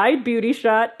 A wide beauty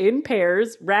shot in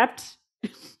pairs, wrapped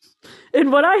in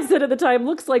what I said at the time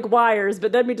looks like wires,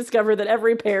 but then we discover that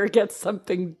every pair gets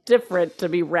something different to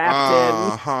be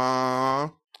wrapped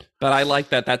in. But I like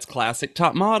that. That's classic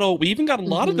top model. We even got a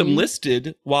lot of them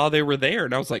listed while they were there.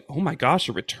 And I was like, oh my gosh,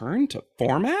 a return to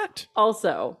format?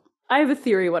 Also, I have a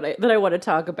theory that I want to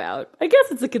talk about. I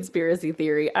guess it's a conspiracy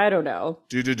theory. I don't know.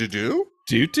 Do?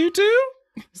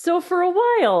 So for a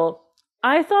while,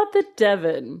 I thought that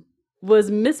Devin was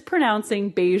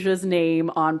mispronouncing Beja's name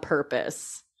on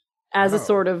purpose as a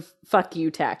sort of fuck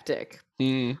you tactic.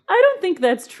 I don't think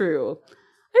that's true.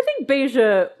 I think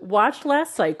Beja watched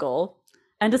last cycle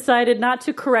and decided not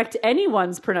to correct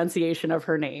anyone's pronunciation of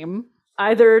her name,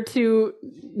 either to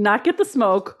not get the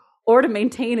smoke or to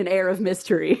maintain an air of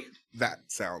mystery. That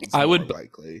sounds more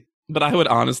likely. But I would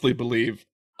honestly believe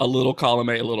a little column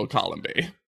A, a little column B.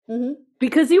 Mm-hmm.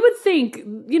 Because you would think,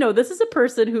 this is a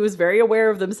person who is very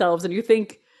aware of themselves, and you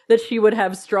think that she would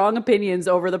have strong opinions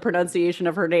over the pronunciation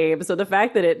of her name. So the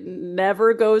fact that it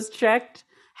never goes checked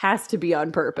has to be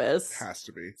on purpose. Has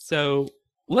to be. So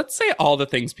let's say all the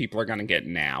things people are going to get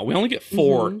now. We only get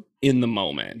 4 in the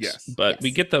moment. Yes. But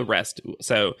we get the rest.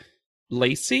 So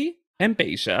Lacey and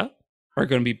Beja are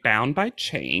going to be bound by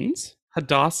chains.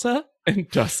 Hadassah and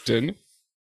Dustin,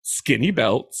 skinny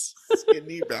belts.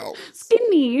 Skinny belts.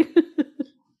 Skinny.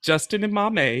 Justin and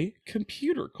Mame,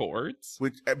 computer cords.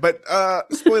 But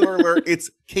spoiler alert,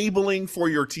 it's cabling for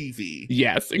your TV.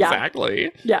 Yes,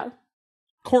 exactly. Yeah.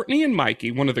 Courtney and Mikey,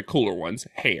 one of the cooler ones,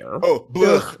 hair. Oh,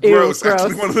 blech, gross.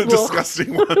 Actually, one of the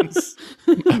disgusting ones.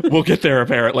 We'll get there,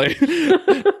 apparently.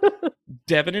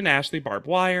 Devin and Ashley, barbed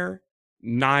wire.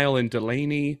 Niall and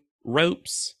Delaney,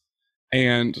 ropes.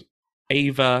 And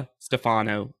Ava,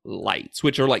 Stefano, lights,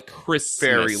 which are like Christmas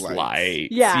Fairy lights.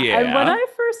 lights. Yeah, and when I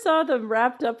first saw them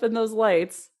wrapped up in those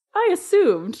lights, I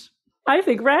assumed, I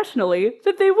think rationally,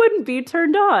 that they wouldn't be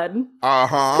turned on.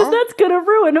 Uh-huh. Because that's going to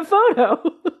ruin a photo.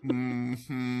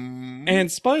 Mm-hmm.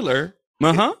 And spoiler,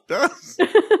 Does.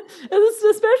 It's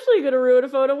especially going to ruin a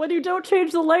photo when you don't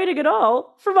change the lighting at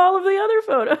all from all of the other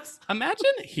photos. Imagine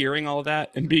hearing all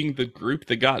that and being the group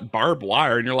that got barbed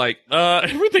wire, and you're like,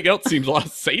 everything else seems a lot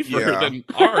safer Yeah. than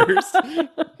ours.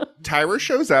 Tyra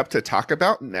shows up to talk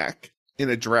about neck in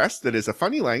a dress that is a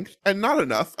funny length and not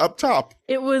enough up top.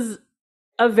 It was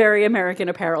a very American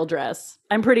Apparel dress.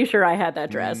 I'm pretty sure I had that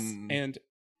dress. And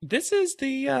this is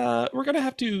the, we're going to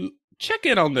have to check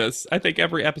in on this, I think,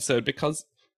 every episode, because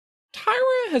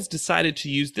Tyra has decided to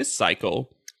use this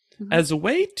cycle as a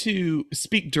way to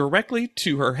speak directly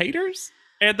to her haters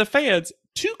and the fans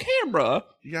to camera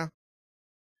Yeah.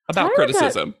 about Tyra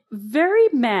criticism. got very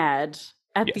mad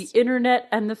at the Yes. internet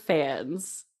and the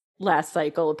fans last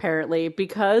cycle, apparently,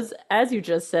 because, as you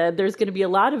just said, there's going to be a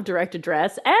lot of direct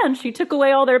address, and she took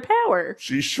away all their power.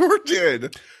 She sure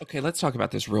did. Okay, let's talk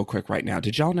about this real quick right now.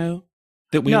 Did y'all know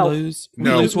that we No. lose? We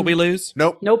No. lose what we lose?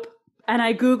 Nope. Nope. And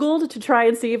I Googled to try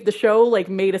and see if the show, like,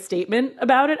 made a statement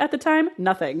about it at the time.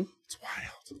 Nothing. It's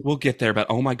wild. We'll get there, but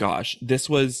oh my gosh, that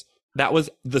was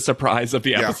the surprise of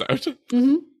the Yeah. episode.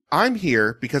 Mm-hmm. I'm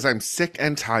here because I'm sick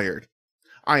and tired.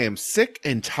 I am sick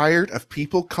and tired of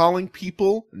people calling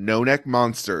people no-neck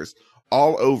monsters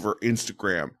all over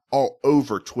Instagram, all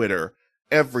over Twitter,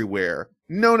 everywhere.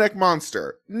 No-neck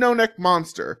monster, no-neck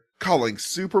monster. Calling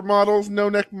supermodels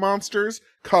no-neck monsters,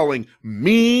 calling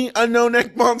me a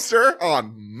no-neck monster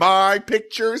on my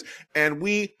pictures, and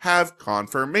we have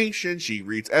confirmation. She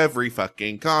reads every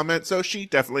fucking comment, so she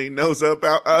definitely knows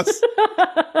about us.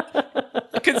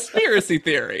 A conspiracy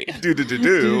theory.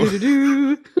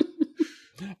 Do.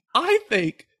 I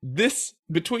think this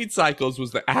between cycles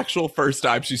was the actual first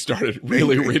time she started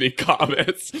really Maybe. reading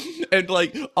comments, and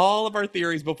like all of our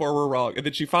theories before were wrong, and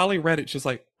then she finally read it. She's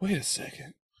like, "Wait a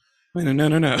second, wait,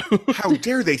 no." How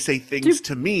dare they say things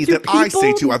to me do that I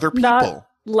say to people other people? not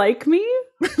like me?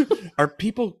 Are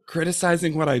people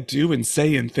criticizing what I do and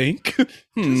say and think?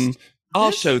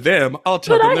 I'll show them. I'll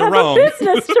tell But them I they're have wrong. a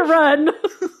business to run.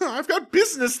 I've got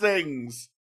business things.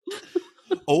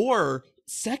 Or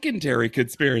secondary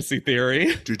conspiracy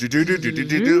theory.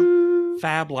 Do.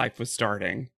 Fab Life was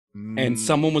starting. Mm. And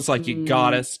someone was like, you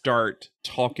gotta start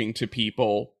talking to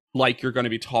people like you're going to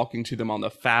be talking to them on the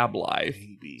Fab Life.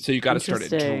 Maybe. So you got to start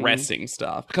Interesting. addressing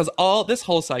stuff. Because this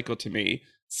whole cycle to me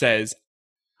says,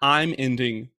 I'm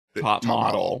ending The Top Top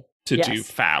Model Model. to do Yes.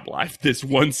 Fab Life. This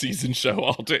one season show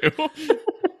I'll do.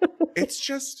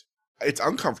 It's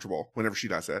uncomfortable whenever she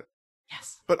does it.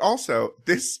 Yes. But also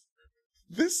this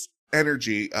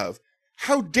energy of,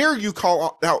 how dare you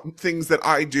call out things that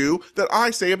I do that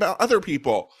I say about other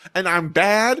people? And I'm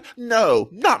bad? No,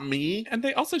 not me. And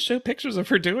they also show pictures of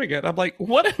her doing it. I'm like,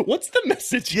 what's the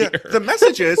message Yeah, here? the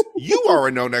message is, you are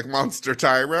a no-neck monster,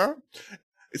 Tyra.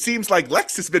 It seems like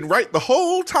Lex has been right the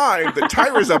whole time that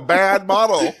Tyra's a bad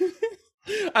model.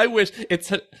 I wish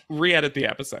it's re-edit the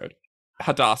episode.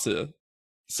 Hadassah,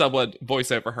 someone voice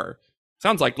over her.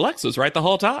 Sounds like Lex was right the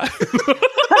whole time.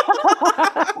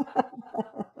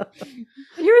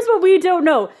 Here's what we don't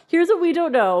know. Here's what we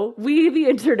don't know. We, the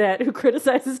internet, who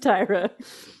criticizes Tyra,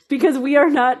 because we are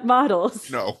not models.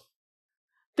 No.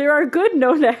 There are good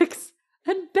no-necks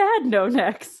and bad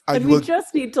no-necks. Are And you we a-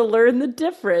 just need to learn the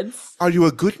difference. Are you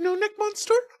a good no-neck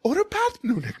monster or a bad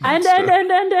no-neck And,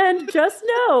 monster? and just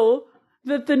know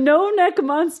that the no-neck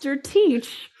monster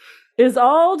teach is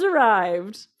all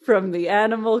derived from the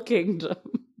animal kingdom.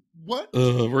 What?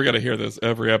 We're going to hear this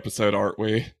every episode, aren't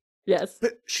we? Yes.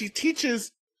 But she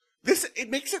teaches this. It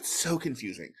makes it so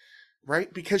confusing,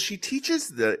 right? Because she teaches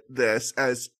this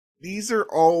as these are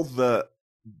all the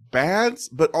bads,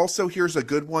 but also here's a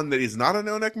good one that is not a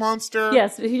no-neck monster.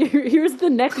 Yes, here's the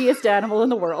neckiest animal in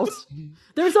the world.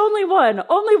 There's only one.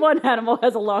 Only one animal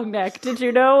has a long neck. Did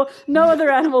you know? No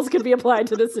other animals could be applied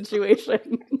to this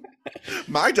situation.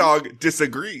 My dog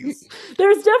disagrees.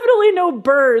 There's definitely no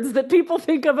birds that people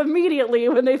think of immediately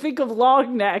when they think of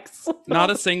long necks. Not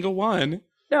a single one.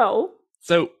 No.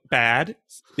 So bad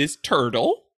is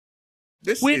turtle,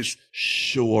 This which is,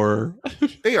 sure.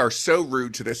 they are so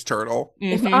rude to this turtle.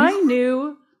 If Mhm. I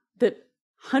knew that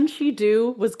Hunchy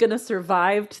Doo was going to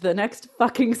survive to the next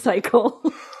fucking cycle,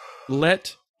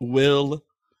 Let Will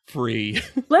free.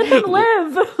 let him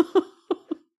live.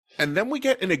 And then we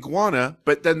get an iguana,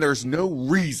 but then there's no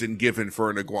reason given for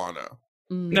an iguana.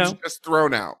 No. It's just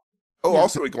thrown out. Oh, Yeah.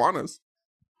 also iguanas.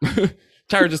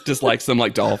 Tyra just dislikes them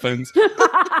like dolphins.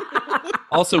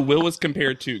 Also, Will was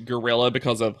compared to gorilla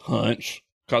because of hunch.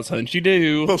 Because hunch you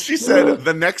do. Well, she said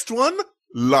the next one,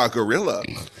 La Gorilla.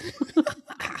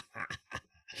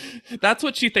 That's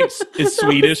what she thinks is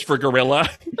Swedish for gorilla.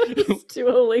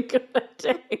 Duolingo that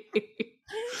day.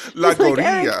 La He's like,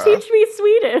 Eric, Gorilla. teach me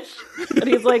Swedish. And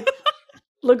he's like,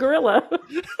 La Gorilla.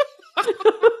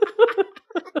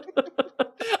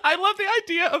 I love the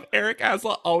idea of Eric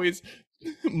Asla always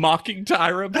mocking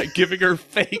Tyra by giving her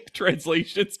fake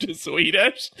translations to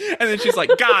Swedish. And then she's like,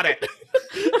 got it.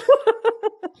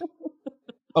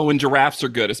 Oh, and giraffes are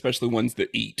good, especially ones that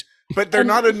eat. But they're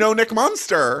not a no-neck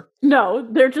monster. No,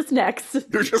 they're just necks.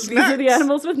 They're just These are the necks.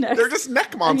 animals with necks. They're just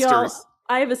neck And y'all, monsters.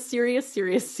 I have a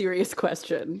serious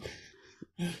question.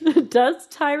 Does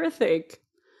Tyra think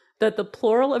that the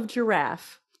plural of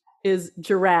giraffe is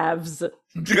giraffes?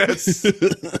 Yes.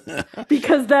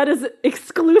 Because that is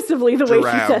exclusively the way she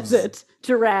Giraffes. says it.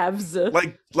 Giraffes.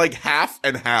 like half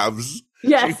and halves.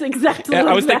 Yes, exactly. Yeah, I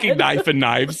like was thinking that. knife and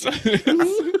knives.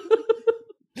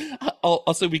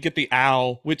 Also, we get the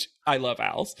owl, which I love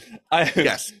owls.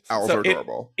 Yes, owls So are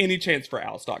adorable. Any chance for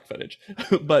owl stock footage,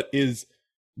 but is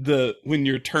when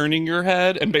you're turning your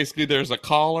head and basically there's a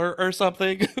collar or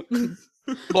something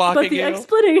blocking But the you.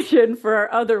 explanation for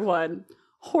our other one,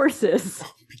 horses,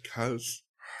 Because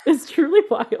is truly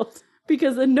wild.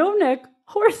 Because a no-neck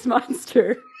horse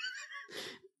monster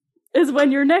is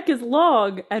when your neck is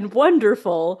long and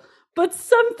wonderful, but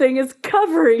something is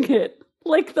covering it.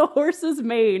 Like the horse's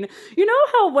mane. You know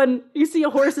how when you see a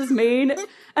horse's mane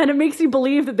and it makes you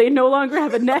believe that they no longer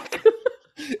have a neck?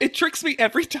 It tricks me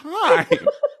every time. I'm like,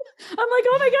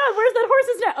 oh my god, where's that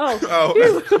horse's neck? Oh,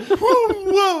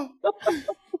 oh,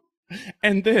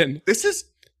 And then this is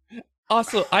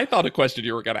also, I thought a question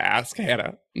you were going to ask,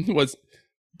 Hannah, was,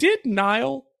 did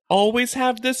Niall always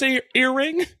have this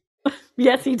earring?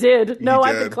 yes, he did. No, He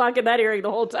I've been did. clocking that earring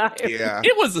the whole time. yeah.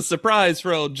 It was a surprise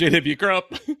for old JW Crump.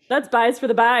 That's buys for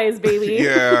the buys, baby.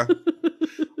 Yeah.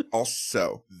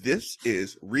 Also, this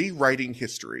is rewriting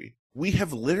history. We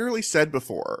have literally said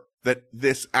before that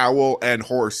this owl and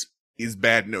horse is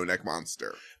bad no-neck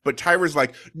monster. But Tyra's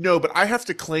like, no, but I have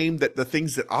to claim that the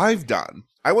things that I've done,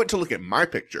 I went to look at my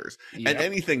pictures, and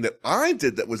anything that I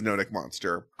did that was no-neck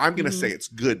monster, I'm going to say it's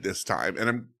good this time, and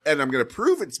I'm going to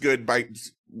prove it's good by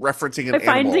referencing an By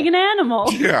animal. finding an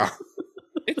animal. Yeah.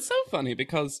 It's so funny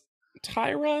because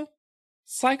Tyra,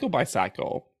 cycle by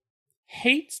cycle,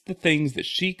 hates the things that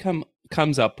she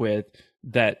comes up with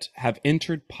that have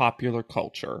entered popular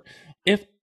culture. If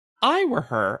I were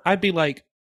her, I'd be like,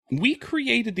 we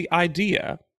created the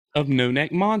idea of No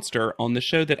Neck Monster on the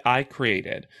show that I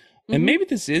created. And Mhm. maybe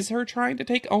this is her trying to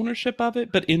take ownership of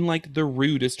it, but in like the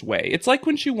rudest way. It's like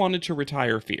when she wanted to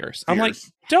retire Fierce. I'm like,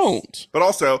 Fierce. don't. But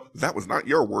also, that was not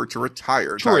your word to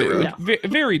retire, True. Tyra. Yeah.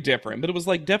 Very different, but it was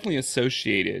like definitely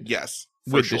associated Yes,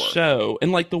 for with sure. the show.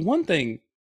 And like the one thing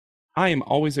I am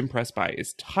always impressed by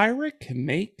is Tyra can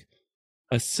make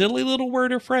a silly little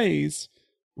word or phrase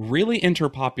really enter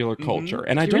popular Mhm. culture.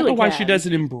 And I She don't really know why can. she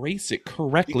doesn't embrace it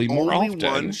correctly The more only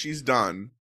often. one she's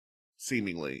done,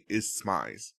 seemingly, is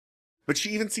Smize. But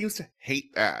she even seems to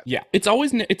hate that. Yeah, it's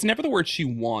never the word she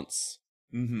wants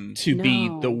Mm-hmm. to be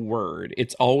No. the word.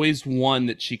 It's always one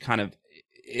that she kind of,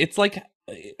 it's like,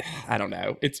 I don't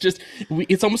know. It's just,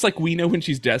 it's almost like we know when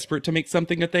she's desperate to make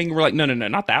something a thing. We're like, no,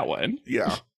 not that one.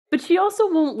 Yeah. But she also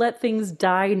won't let things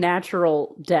die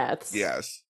natural deaths.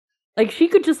 Yes. Like she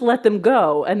could just let them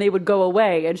go and they would go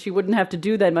away and she wouldn't have to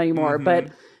do them anymore. Mhm.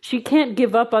 But she can't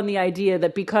give up on the idea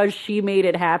that because she made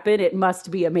it happen, it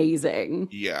must be amazing.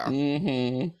 Yeah.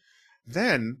 Mm-hmm.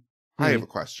 Then I have a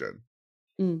question.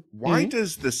 Mm. Why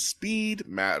does the speed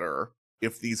matter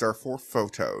if these are for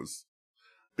photos?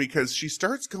 Because she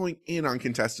starts going in on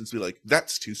contestants, be like,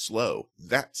 that's too slow.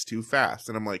 That's too fast.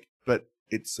 And I'm like, but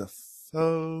it's a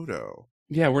photo.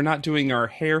 Yeah, we're not doing our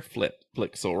hair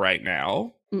flixel right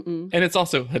now. Mm-mm. And it's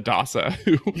also Hadassah,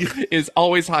 who is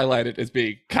always highlighted as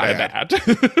being kind of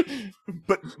bad.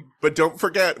 But don't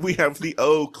forget, we have the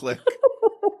O click.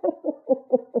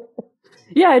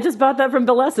 Yeah, I just bought that from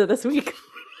Bellessa this week.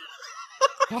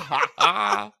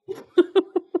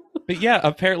 But yeah,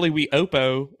 apparently we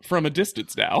Oppo from a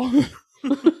distance now.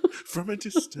 From a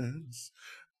distance.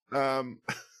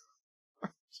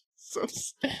 So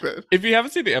stupid. If you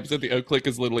haven't seen the episode, the O-Click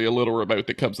is literally a little remote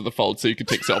that comes with the fold so you can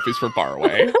take selfies from far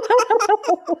away.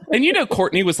 And you know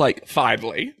Courtney was like,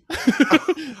 finally.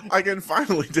 I can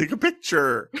finally take a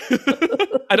picture.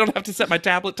 I don't have to set my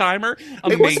tablet timer.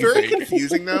 It was very Amazing.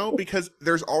 confusing though, because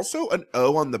there's also an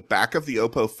O on the back of the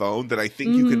Oppo phone that I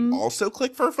think you can also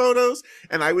click for photos,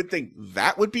 and I would think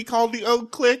that would be called the O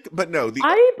click, but no,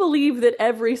 I believe that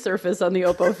every surface on the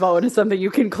Oppo phone is something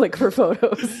you can click for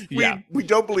photos. Yeah. we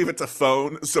don't believe it's a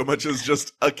phone so much as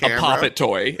just a A camera. Poppet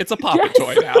toy. It's a Poppet Yes.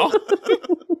 toy now.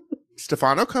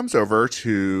 Stefano comes over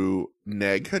to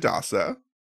neg Hadassah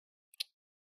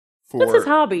That's his for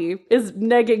hobby, is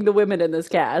negging the women in this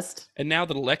cast. And now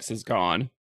that Alexa's gone,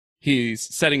 he's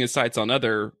setting his sights on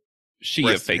other Shia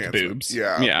Breast fake enhancement. boobs.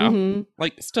 Yeah. Mhm.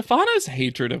 Like, Stefano's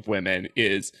hatred of women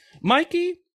is...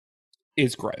 Mikey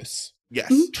is gross.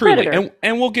 yes. Mhm. Truly. Predator.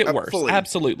 And will get worse. Fully.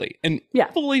 Absolutely. And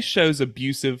Yeah. fully shows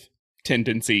abusive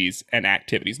tendencies and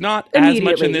activities. Not as much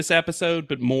Immediately. in this episode,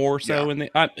 but more so Yeah. in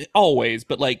the... always,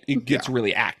 but like, it gets Yeah.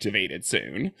 really activated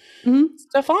soon. Mhm.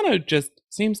 Stefano just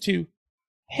seems to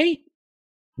hate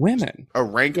women. A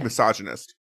rank Yeah.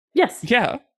 misogynist. Yes.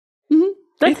 Yeah.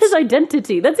 That's It's- his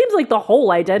identity. That seems like the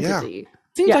whole identity.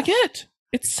 Seems Yeah. like it.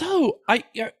 It's so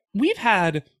we've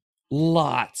had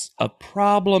lots of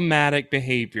problematic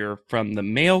behavior from the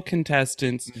male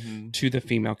contestants to the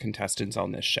female contestants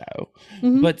on this show.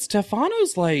 Mhm. But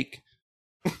Stefano's like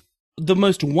the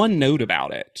most one note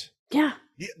about it. Yeah.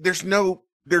 Yeah, there's nothing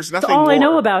That's all more. I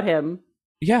know about him.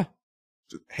 Yeah.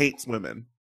 Hates women.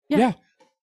 Yeah. Yeah.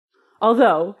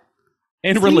 Although,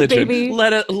 And Sweet religion. baby.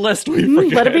 Lest we Mm,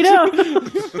 forget. let it be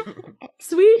known.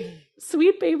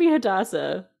 sweet baby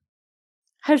Hadassah.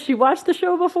 Has she watched the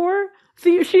show before?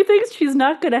 She thinks she's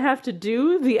not going to have to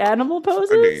do the animal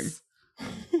poses?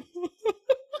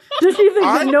 Does she think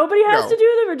that nobody has no. to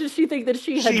do them, or does she think that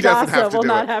She doesn't have Hadassah to will do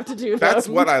not it. have to do them? That's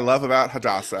what I love about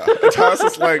Hadassah.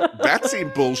 Hadassah's like, that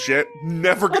seemed bullshit.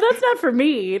 Never Oh, that's not for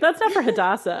me. That's not for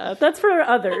Hadassah. That's for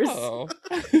others. Oh.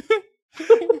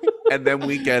 And then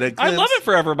we get a glimpse. I love it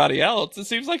for everybody else. It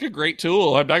seems like a great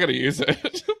tool. I'm not going to use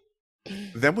it.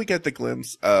 Then we get the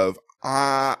glimpse of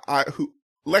who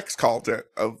Lex called it,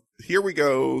 of here we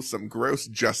go, some gross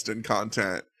Justin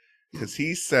content, because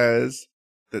he says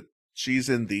that she's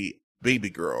in the baby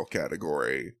girl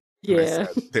category. And I Yeah.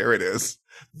 said, there it is.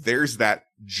 There's that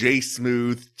J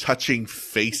Smooth touching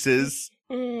faces.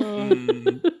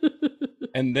 Mm.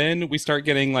 And then we start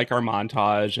getting like our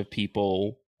montage of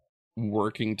people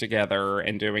working together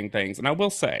and doing things. And I will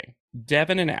say,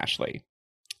 Devin and Ashley,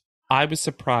 I was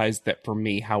surprised that for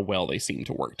me how well they seem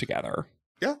to work together.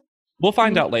 Yeah. We'll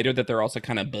find out later that they're also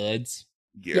kind of buds.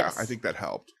 Yeah, Yes. I think that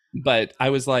helped. But I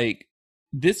was like,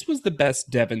 this was the best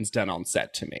Devin's done on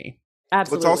set to me.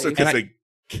 Absolutely. It's also because And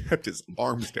they kept his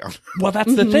arms down. Well,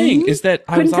 that's the Mhm. thing, is that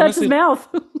I couldn't was touch honestly, his mouth.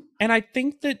 and I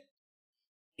think that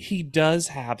he does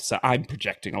have some, I'm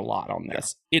projecting a lot on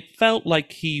this. It felt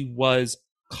like he was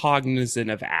cognizant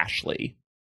of Ashley.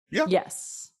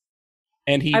 Yes.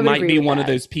 And he I would might agree be with one of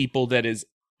that. those people that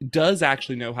does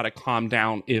actually know how to calm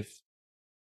down if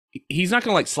he's not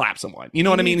going to like slap someone. You know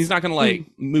what I mean? He's not going to like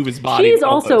move his body. She's with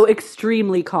all also those-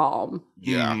 extremely calm.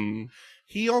 Yeah. Mm.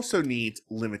 He also needs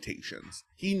limitations.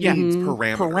 He Yeah. needs Mhm.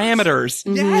 parameters. Parameters.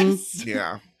 Mhm. Yes.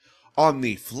 Yeah. On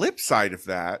the flip side of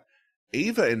that,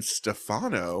 Ava and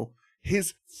Stefano,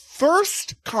 his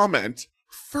first comment,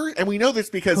 and we know this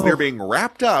because Oh. they're being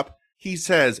wrapped up, he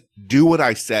says, "Do what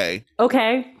I say."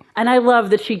 Okay. And I love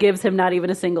that she gives him not even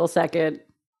a single second.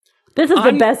 This is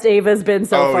I'm- the best Ava's been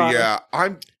so oh far. yeah,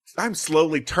 I'm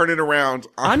slowly turning around.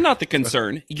 I'm not the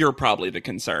concern. You're probably the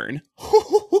concern.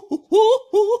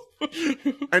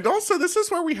 And also, this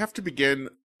is where we have to begin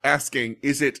asking,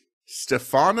 is it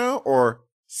Stefano or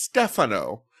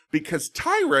Stefano? Because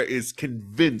Tyra is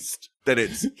convinced that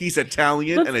he's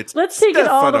Italian and it's Let's take it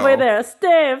all the way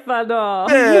Stefano.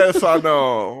 there. Stefano.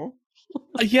 Stefano.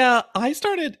 Yeah,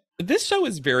 this show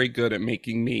is very good at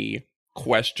making me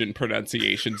question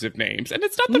pronunciations of names. And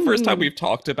it's not the first time we've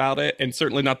talked about it, and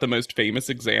certainly not the most famous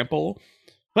example.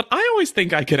 But I always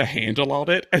think I get a handle on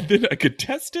it, and then a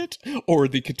contestant, or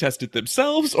the contestant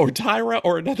themselves, or Tyra,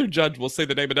 or another judge will say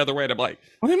the name another way, and I'm like,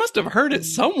 well, they must have heard it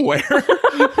somewhere.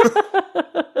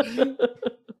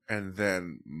 And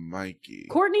then Mikey.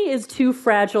 Courtney is too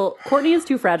fragile. Courtney is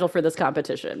too fragile for this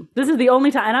competition. This is the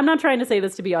only time, and I'm not trying to say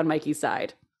this to be on Mikey's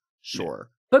side. Sure.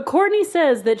 But Courtney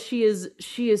says that she is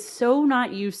so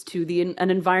not used to an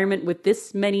environment with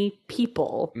this many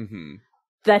people Mm-hmm.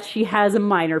 that she has a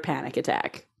minor panic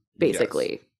attack,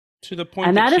 basically, To the point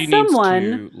And that that she is needs someone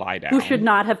to lie down. who should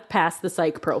not have passed the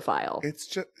psych profile. It's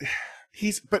just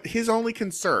but his only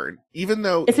concern, even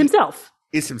though It's himself.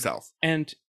 is himself.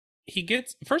 And he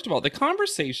gets, first of all, the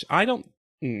conversation, I don't,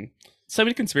 So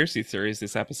many conspiracy theories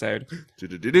this episode.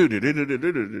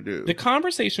 Do-do-do-do-do-do-do-do-do-do. The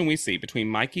conversation we see between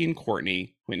Mikey and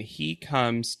Courtney when he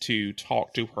comes to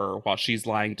talk to her while she's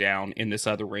lying down in this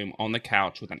other room on the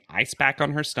couch with an ice pack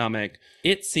on her stomach,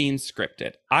 it seems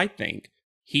scripted. I think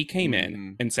he came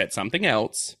in and said something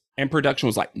else, and production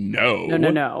was like,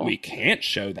 no, we can't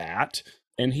show that.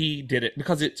 And he did it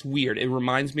because it's weird. It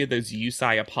reminds me of those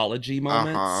Yusai apology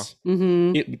moments.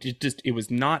 Mm-hmm. It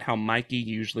was not how Mikey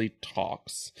usually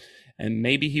talks. And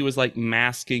maybe he was like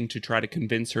masking to try to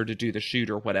convince her to do the shoot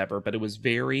or whatever, but it was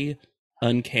very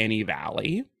uncanny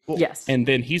valley. Yes. And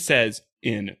then he says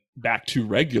in Back to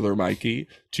Regular Mikey,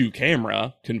 to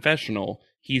camera, confessional,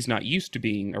 he's not used to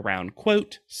being around,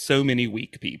 quote, so many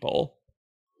weak people.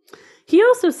 He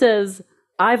also says,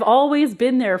 I've always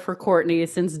been there for Courtney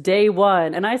since day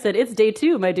one. And I said, it's day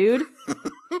 2, my dude.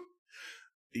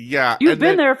 Yeah. You've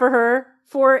been there for her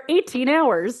for 18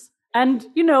 hours. And,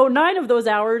 9 of those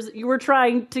hours, you were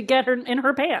trying to get her in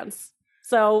her pants.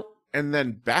 So. And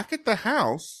then back at the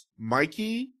house,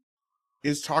 Mikey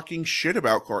is talking shit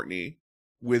about Courtney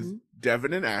with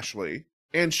Devin and Ashley.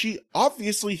 And she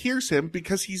obviously hears him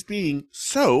because he's being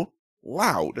so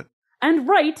loud. And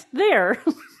right there.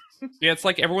 Yeah, it's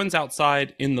like everyone's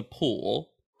outside in the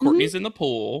pool. Courtney's in the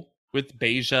pool with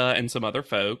Beja and some other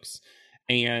folks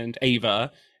and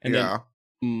Ava. And then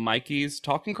Mikey's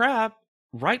talking crap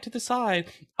right to the side.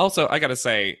 Also, I gotta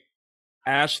say,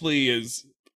 Ashley is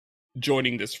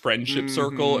joining this friendship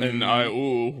circle, and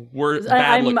we're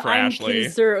bad look for Ashley.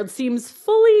 Concerned. It seems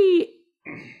fully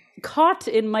caught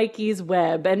in Mikey's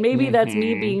web, and maybe that's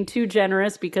me being too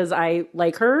generous because I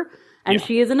like her, and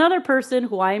she is another person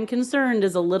who I am concerned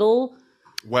is a little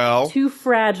too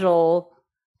fragile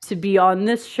to be on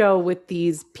this show with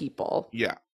these people.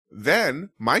 Yeah.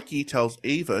 Then Mikey tells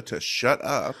Ava to shut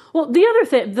up. Well,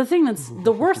 the thing that's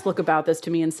the worst look about this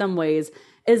to me in some ways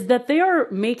is that they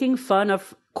are making fun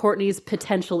of Courtney's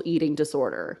potential eating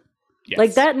disorder. Yes.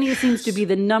 Like that seems to be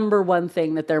the number one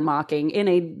thing that they're mocking in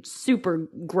a super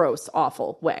gross,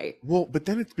 awful way. Well, but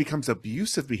then it becomes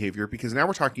abusive behavior because now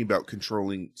we're talking about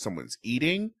controlling someone's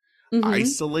eating,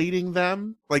 isolating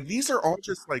them. Like these are all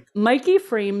just like... Mikey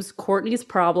frames Courtney's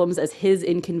problems as his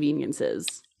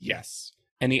inconveniences. Yes.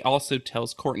 And he also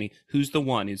tells Courtney, who's the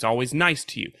one who's always nice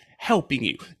to you, helping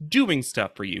you, doing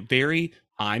stuff for you.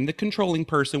 I'm the controlling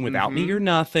person. Without me, you're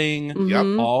nothing.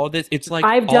 Yep. All this. It's like,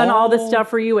 I've done all this stuff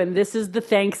for you, and this is the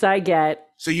thanks I get.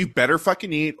 So you better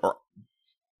fucking eat, or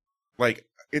like,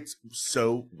 it's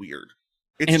so weird.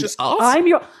 It's and just...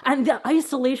 And the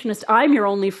isolationist, I'm your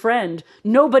only friend.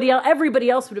 Everybody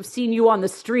else would have seen you on the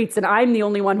streets, and I'm the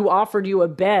only one who offered you a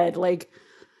bed. Like...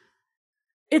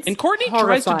 And Courtney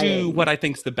tries to do what I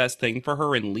think's the best thing for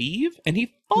her and leave, and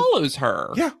he follows her.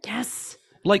 Yeah. Yes.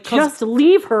 Like, just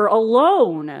leave her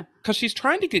alone. Because she's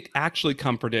trying to get actually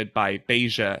comforted by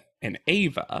Beja and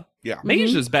Ava. Yeah.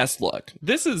 Beja's best look.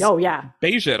 This is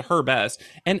Beja at her best.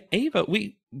 And Ava,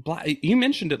 you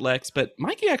mentioned it, Lex, but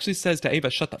Mikey actually says to Ava,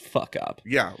 shut the fuck up.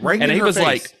 Yeah, right. And in Ava's her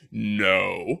face. like,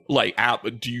 no. Like,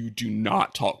 you do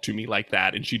not talk to me like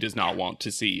that, and she does not want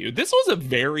to see you. This was a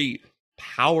very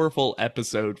powerful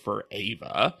episode for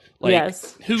Ava,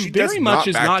 who she very much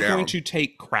is not down. going to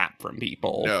take crap from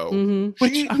people. No,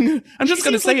 which I'm just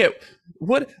going to say it.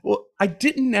 Well, I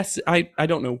didn't necessarily. I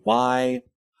don't know why.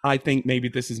 I think maybe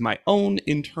this is my own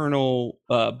internal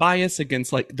bias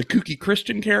against like the kooky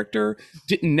Christian character.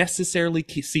 Didn't necessarily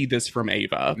see this from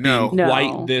Ava. No,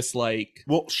 quite this like.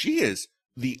 Well, she is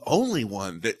the only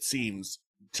one that seems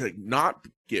to not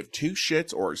give two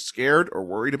shits or scared or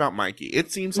worried about Mikey.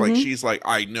 It seems like she's like,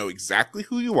 I know exactly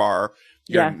who you are.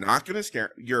 You're not going to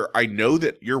scare. I know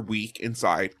that you're weak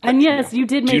inside. And yes, you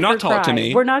did make her cry. Do not talk to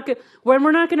me. We're not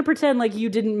going to pretend like you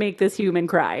didn't make this human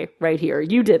cry right here.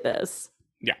 You did this.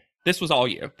 Yeah, this was all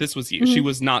you. This was you. She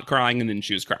was not crying, and then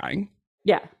she was crying.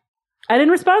 Yeah. And in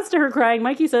response to her crying,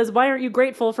 Mikey says, "Why aren't you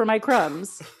grateful for my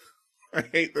crumbs?" I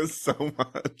hate this so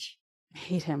much. I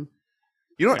hate him.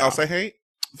 You know what else I hate?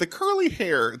 The curly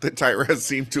hair that Tyra has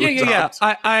seemed to adopt.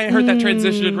 Yeah. I heard that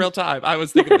transition in real time. I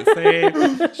was thinking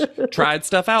the same. Tried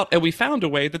stuff out, and we found a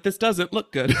way that this doesn't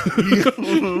look good.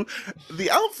 The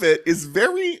outfit is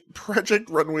very Project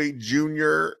Runway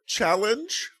Junior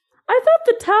challenge. I thought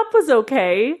the top was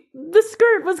okay. The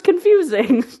skirt was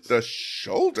confusing. The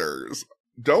shoulders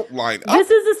don't line up. This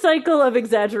is a cycle of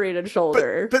exaggerated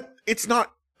shoulder. But it's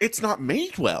not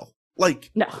made well.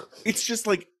 Like, no. It's just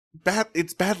like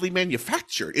it's badly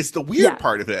manufactured. It's the weird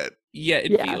part of it. Yeah,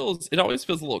 it always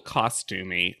feels a little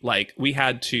costumey. Like we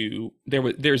had to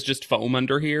there's just foam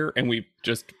under here, and we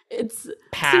just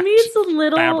packed to me it's a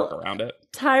little fabric around it.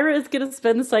 Tyra is gonna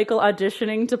spend the cycle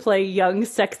auditioning to play young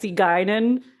sexy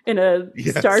Guinan, in a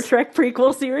Yes. Star Trek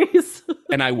prequel series.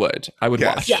 And I would Yes.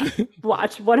 watch. Yeah.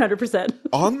 Watch 100%.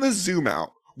 On the zoom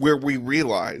out, where we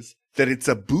realize that it's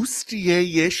a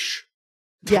bustier-ish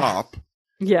Yeah. top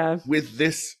Yeah. with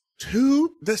this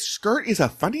tube. The skirt is a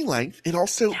funny length. It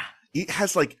also, it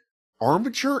has like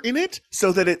armature in it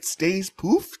so that it stays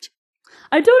poofed.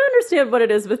 I don't understand what it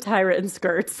is with Tyra and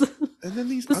skirts. And then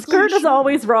these The ugly skirt is shoes.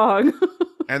 always wrong.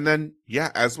 And then,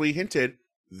 yeah, as we hinted,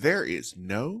 there is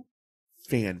no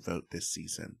fan vote this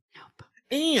season. Nope.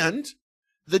 And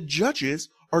the judges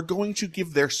are going to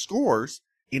give their scores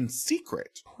in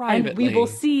secret. Privately. And we will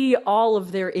see all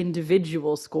of their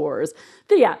individual scores.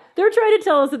 They're trying to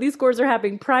tell us that these scores are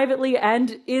happening privately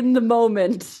and in the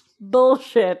moment.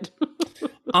 Bullshit.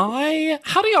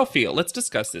 How do y'all feel? Let's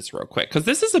discuss this real quick, because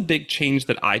this is a big change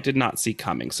that I did not see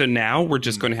coming. So now we're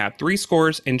just going to have 3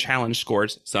 scores and challenge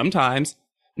scores. Sometimes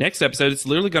next episode, it's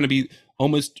literally going to be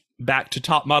almost back to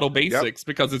top model basics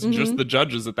because it's just the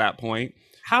judges at that point.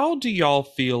 How do y'all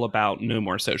feel about no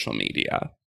more social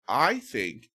media? I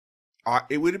think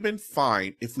it would have been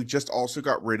fine if we just also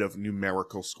got rid of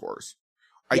numerical scores.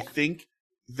 I Yeah. think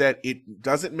that it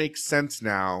doesn't make sense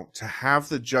now to have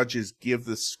the judges give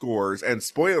the scores. And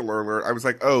spoiler alert, I was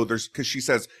like, oh, because she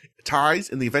says ties,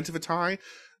 in the event of a tie,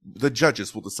 the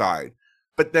judges will decide.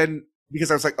 But then,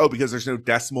 because I was like, oh, because there's no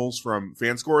decimals from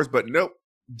fan scores, but nope.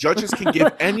 Judges can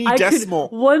give any decimal.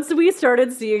 Once we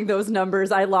started seeing those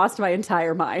numbers, I lost my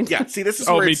entire mind. Yeah, see, this is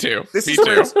Oh, where me it's, too. This Me is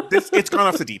where too. it's gone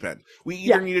off the deep end. We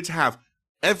either Yeah. needed to have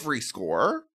every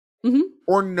score Mhm.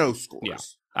 or no scores. Yeah.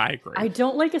 I agree. I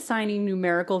don't like assigning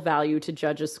numerical value to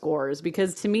judges' scores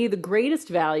because to me, the greatest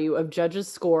value of judges'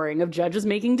 scoring, of judges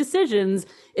making decisions,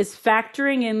 is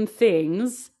factoring in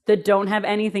things that don't have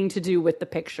anything to do with the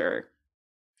picture.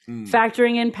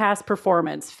 Factoring in past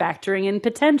performance, factoring in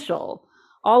potential,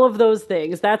 all of those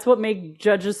things. That's what make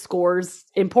judges' scores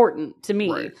important to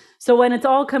me. Right. So when it's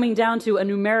all coming down to a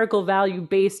numerical value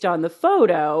based on the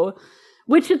photo,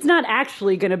 which it's not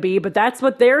actually going to be, but that's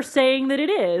what they're saying that it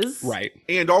is. Right.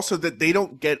 And also that they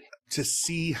don't get to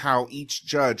see how each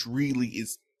judge really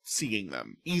is seeing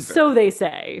them either. So they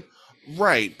say.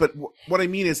 Right, but what I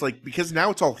mean is, like, because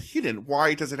now it's all hidden,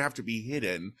 why does it have to be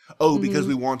hidden? Oh, because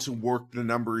we want to work the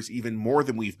numbers even more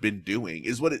than we've been doing,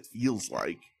 is what it feels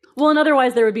like. Well, and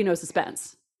otherwise there would be no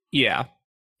suspense. Yeah.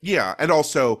 Yeah, and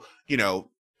also,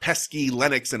 pesky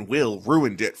Lennox and Will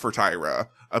ruined it for Tyra.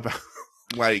 About,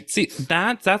 like... See,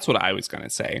 that's what I was going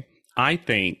to say. I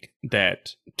think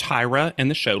that Tyra and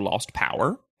the show lost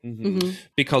power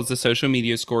because the social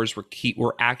media scores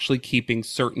were actually keeping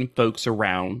certain folks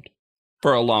around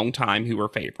for a long time who were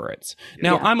favorites.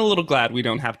 Now, Yeah. I'm a little glad we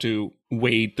don't have to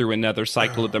wade through another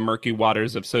cycle of the murky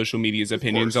waters of social media's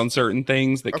opinions course. on certain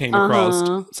things that came Uh-huh.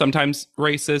 across sometimes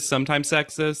racist, sometimes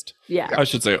sexist. Yeah. I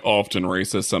should say often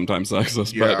racist, sometimes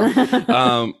sexist, Yeah.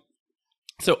 but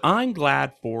so I'm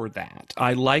glad for that.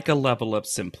 I like a level of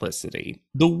simplicity.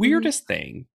 The weirdest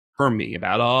thing for me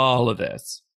about all of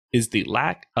this is the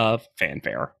lack of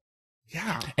fanfare.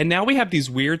 Yeah. And now we have these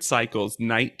weird cycles,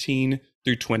 19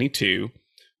 through 22,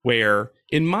 where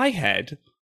in my head,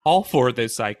 all 4 of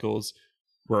those cycles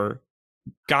were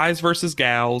guys versus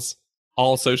gals,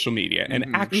 all social media.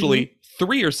 And actually,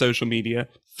 3 are social media,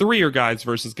 3 are guys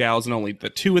versus gals, and only the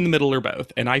 2 in the middle are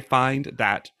both. And I find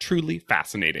that truly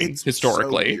fascinating It's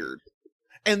historically. so weird.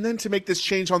 And then to make this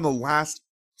change on the last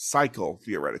cycle,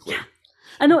 theoretically.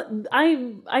 I know. I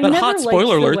But never hot liked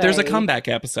spoiler the alert, there's a way- comeback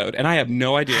episode, and I have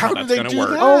no idea How how do that's they going to do work.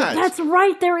 that? Oh, Yes. that's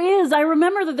right. There is. I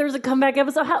remember that there's a comeback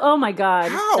episode. Oh my god,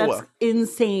 How? that's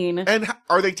insane. And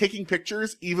are they taking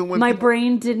pictures even when My people-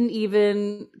 brain didn't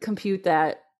even compute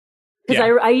that because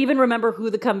Yeah. I even remember who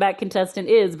the comeback contestant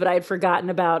is, but I had forgotten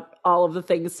about all of the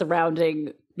things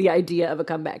surrounding the idea of a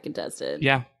comeback contestant.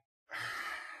 Yeah.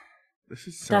 This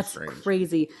is so That's strange.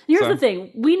 crazy. Here's So- the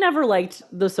thing. We never liked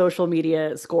the social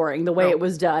media scoring, the way No. it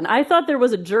was done. I thought there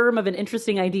was a germ of an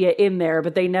interesting idea in there,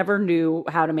 but they never knew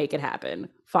how to make it happen.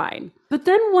 Fine. But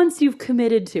then once you've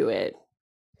committed to it,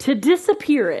 to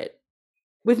disappear it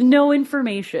with no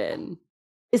information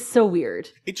is so weird.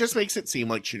 It just makes it seem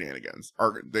like shenanigans.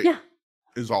 Yeah.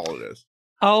 Is all it is.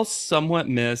 I'll somewhat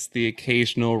miss the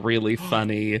occasional really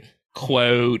funny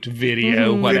quote,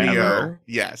 video, Mhm. whatever. Video.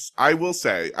 Yes. I will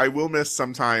say, I will miss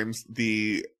sometimes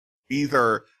the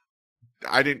either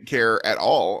I didn't care at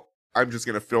all, I'm just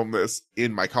going to film this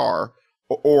in my car,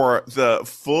 or the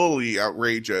fully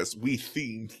outrageous, we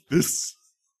themed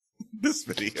this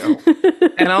video.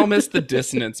 And I'll miss the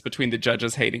dissonance between the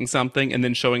judges hating something and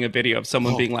then showing a video of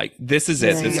someone Oh. being like, this is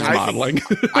it, this is Yeah. I modeling.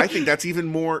 I think that's even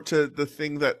more to the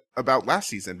thing that about last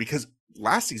season, because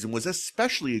last season was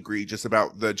especially egregious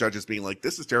about the judges being like,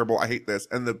 this is terrible, I hate this,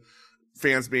 and the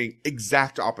fans being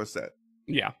exact opposite.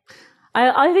 Yeah.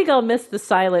 I think I'll miss the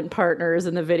silent partners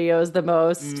in the videos the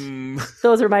most.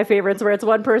 Those are my favorites, where it's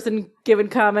one person giving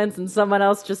comments and someone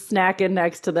else just snacking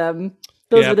next to them.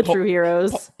 Those are the true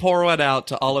heroes. Pour one out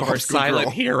to all of our Bosco silent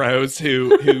girl. heroes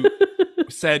who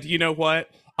said, you know what?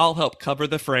 I'll help cover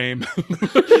the frame.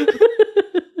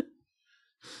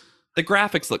 The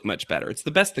graphics look much better. It's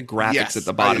the graphics Yes, at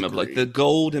the bottom I of like agree. the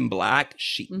gold and black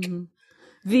chic. Mhm.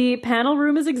 The panel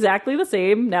room is exactly the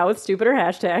same, now with stupider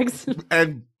hashtags.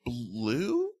 And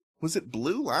blue? Was it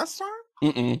blue last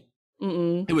time? Mm-mm.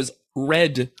 Mm-mm. It was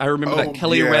red. I remember Oh, that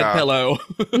Kelly yeah. red pillow.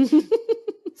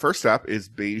 First up is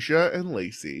Beja and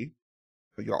Lacey.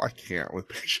 But y'all, I can't with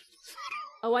Beja.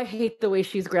 Oh, I hate the way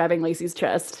she's grabbing Lacey's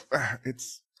chest.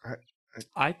 It's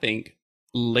I think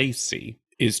Lacey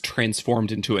is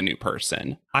transformed into a new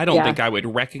person. I don't Yeah. think I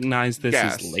would recognize this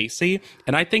Yes. as Lacey.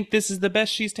 And I think this is the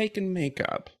best she's taken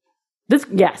makeup.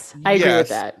 Yes, I agree Yes. with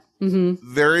that. Hmm.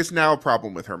 there is now a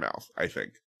problem with her mouth, I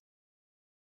think.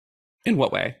 In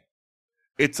what way?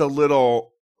 It's a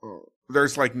little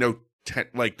there's like no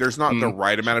there's not the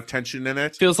right amount of tension in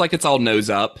it. Feels like it's all nose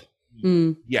up.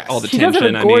 Mm. Yes. all the She does have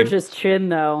tension, a I mean. gorgeous chin,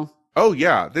 though. Oh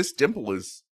yeah, this dimple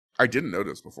is I didn't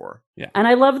notice before. And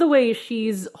I love the way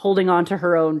she's holding on to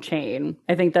her own chain.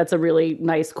 I think that's a really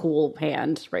nice, cool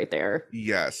hand right there.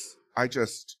 Yes.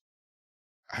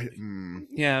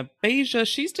 Yeah, Beja,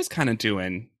 she's just kind of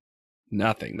doing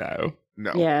nothing, though.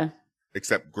 No. Yeah.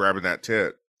 Except grabbing that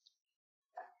tit.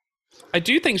 I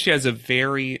do think she has a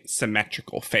very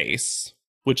symmetrical face,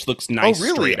 which looks nice oh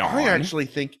really? straight on. I actually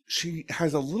think she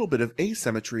has a little bit of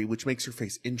asymmetry, which makes her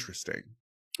face interesting.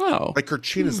 Oh, Like her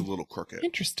chin is a little crooked.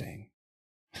 interesting.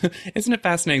 Isn't it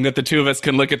fascinating that the two of us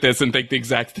can look at this and think the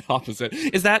exact opposite?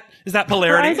 Is that Her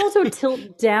polarity? eyes also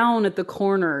tilt down at the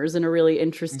corners in a really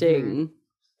interesting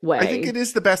way. I think it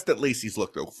is the best that Lacey's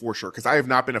looked though, for sure, because I have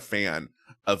not been a fan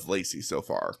of Lacey so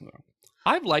far.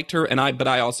 I've liked her, but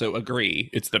I also agree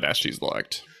it's the best she's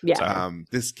looked. Yeah. So,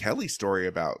 This Kelly story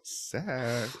about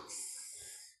sex.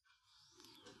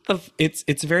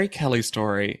 it's a very Kelly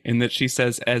story in that she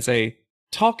says,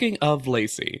 talking of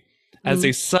Lacey, as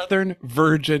a Southern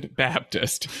Virgin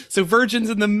Baptist. So virgin's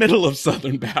in the middle of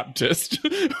Southern Baptist,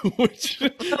 which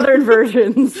Southern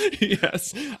versions.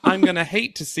 yes, I'm going to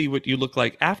hate to see what you look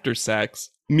like after sex,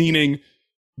 meaning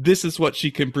this is what she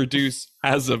can produce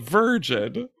as a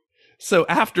virgin. So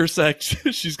after sex,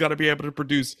 she's got to be able to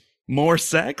produce more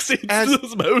sex. It's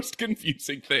the most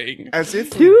confusing thing. As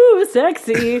if Too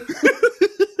sexy.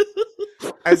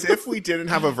 as if we didn't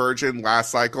have a virgin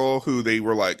last cycle who they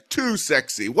were like, too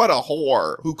sexy, what a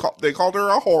whore. They called her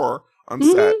a whore on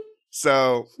set.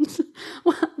 So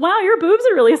Wow, your boobs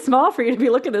are really small for you to be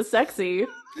looking this sexy.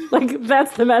 Like,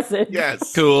 that's the message.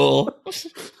 yes. Cool.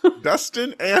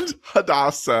 Dustin and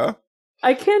Hadassah.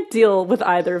 I can't deal with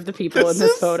either of the people in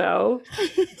this photo.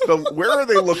 Where are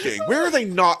they looking? Where are they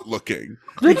not looking?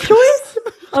 The choice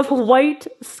of white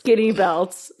skinny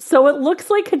belts. So it looks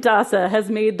like Hadassah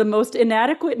has made the most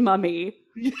inadequate mummy.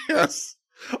 Yes.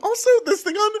 Also, this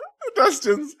thing on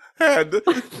Dustin's head.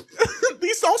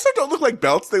 These also don't look like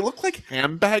belts. They look like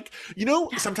handbag. You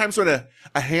know, sometimes when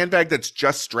a handbag that's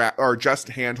just strap or just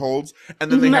handholds,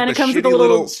 and then they have And the it comes with shitty a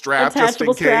little strap just in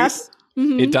attachable strap. case.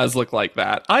 Mhm. It does look like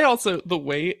that. I also, the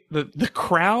way, the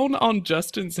crown on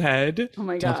Justin's head. Oh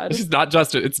my God. It's not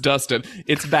Justin, it's Dustin.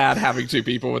 It's bad having two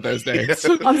people with those names.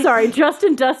 I'm sorry,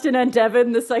 Justin, Dustin, and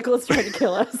Devin, the cycle is trying to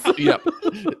kill us. Yep.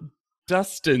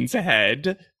 Dustin's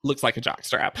head looks like a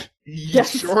jockstrap.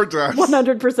 Yes. Sure does.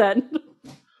 100%.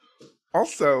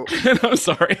 Also, And I'm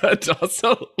sorry,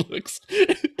 Hadassah looks.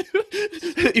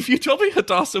 If you told me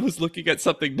Hadassah was looking at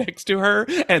something next to her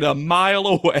and a mile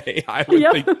away, I would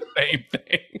Yep. think the same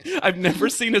thing. I've never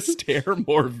seen a stare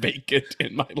more vacant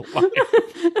in my life.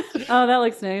 Oh, that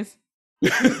looks nice. yo,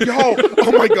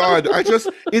 oh my god,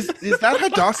 is that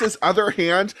Hadassah's other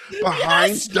hand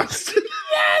behind Yes! Dustin?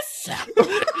 Yes!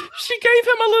 She gave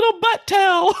him a little butt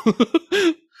towel.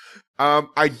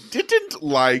 I didn't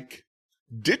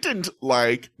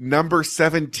like number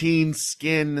 17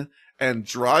 skin and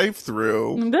drive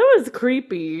through. That was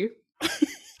creepy.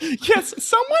 Yes,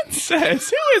 someone says,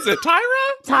 who is it,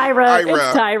 Tyra? Tyra. Tyra.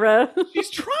 It's Tyra.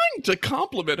 She's trying to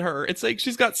compliment her. It's like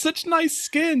she's got such nice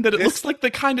skin that it This- looks like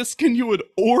the kind of skin you would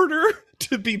order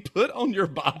to be put on your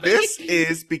body. This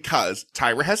is because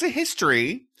Tyra has a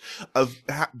history of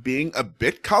being a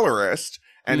bit colorist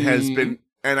and has been,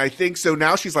 and I think so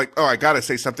now she's like, oh, I gotta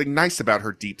say something nice about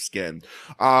her deep skin.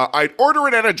 I'd order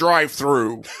it at a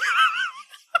drive-through.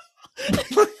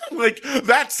 Like,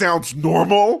 that sounds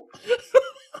normal.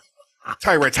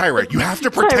 Tyra, you have to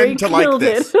Tyra, pretend to you like killed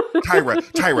this. it.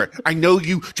 Tyra, I know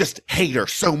you just hate her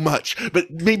so much, but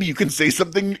maybe you can say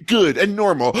something good and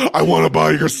normal. I want to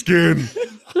buy your skin,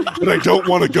 but I don't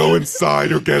want to go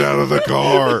inside or get out of the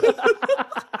car.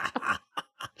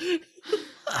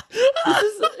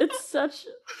 It's such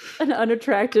an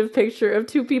unattractive picture of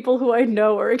two people who I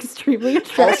know are extremely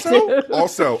attractive.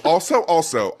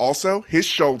 Also, his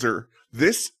shoulder,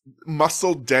 this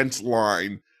muscle dent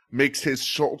line makes his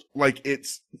shoulder like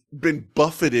it's been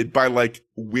buffeted by like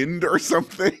wind or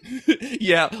something.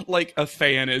 Yeah, like a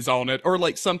fan is on it, or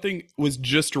like something was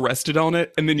just rested on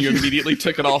it, and then you immediately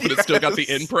took it off, and it's still got the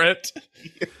Yes. imprint.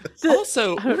 The-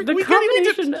 Also, the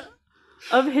combination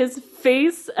of his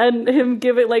face and him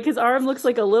giving, like, his arm looks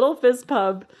like a little fist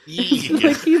pump. It's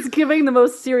like he's giving the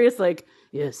most serious, like,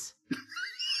 yes.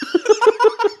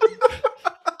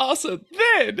 Also,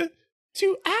 then,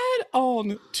 to add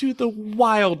on to the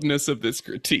wildness of this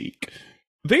critique,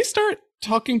 they start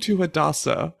talking to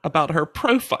Hadassah about her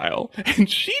profile, and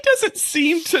she doesn't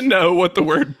seem to know what the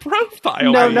word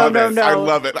profile No, is. no. I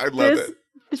love it. This-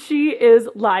 She is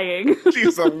lying.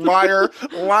 She's a liar.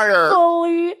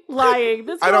 Fully lying.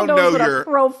 This I girl don't knows know what your- a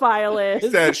profile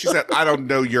is. She said, I don't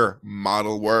know your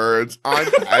model words. I'm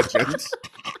pageant.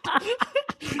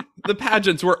 The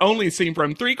pageants were only seen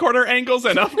from 3/4 angles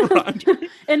and up front.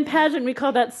 In pageant, we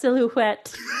call that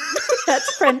silhouette.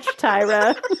 That's French,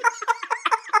 Tyra.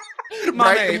 Right,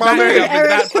 Mommy, mommy. back me up, is Eric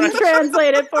that can French?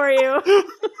 translate it for you.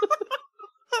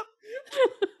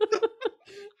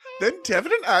 Then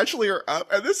Devin and Ashley are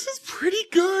up, and this is pretty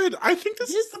good. I think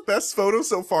this is the best photo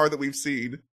so far that we've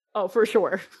seen. Oh, for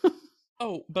sure.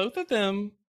 Oh, both of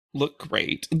them look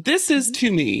great. This is,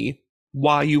 to me,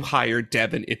 why you hire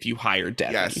Devin if you hire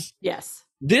Devin. Yes. Yes.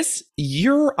 This,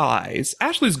 your eyes,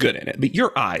 Ashley's good in it, but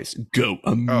your eyes go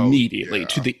immediately yeah.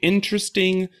 to the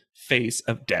interesting face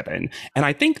of Devin. And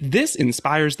I think this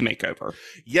inspires the makeover.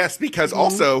 Yes, because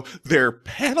also their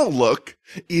panel look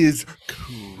is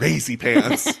crazy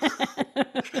pants.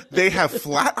 They have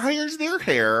flat irons their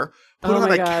hair, put Oh on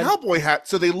my a God. cowboy hat,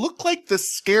 so they look like the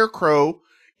Scarecrow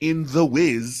in The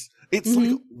Wiz. It's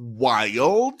like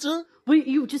wild. Well,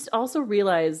 you just also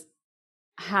realize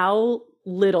how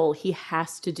little he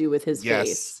has to do with his Yes.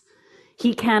 face.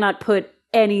 He cannot put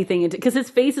anything into, because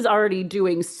his face is already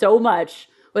doing so much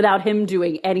without him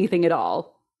doing anything at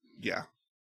all. Yeah.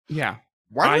 Yeah.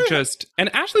 Why do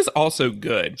And Ashley's also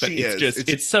good, but She it's is. just,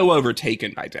 It's- it's so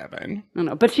overtaken by Devin. I don't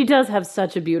know, but she does have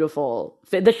such a beautiful,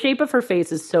 the shape of her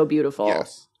face is so beautiful.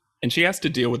 Yes. And she has to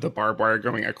deal with the barbed wire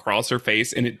going across her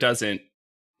face, and it doesn't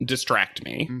distract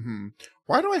me. Mm-hmm.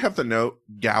 Why do I have the note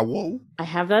gowl? I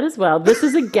have that as well. This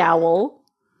is a gowl.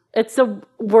 It's a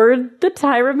word that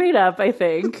Tyra made up, I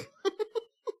think.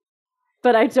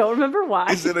 But I don't remember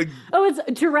why. Is it a Oh,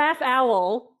 it's giraffe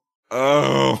owl.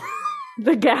 oh?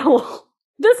 The gowl.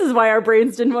 This is why our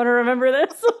brains didn't want to remember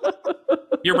this.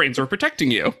 Your brains were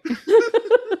protecting you.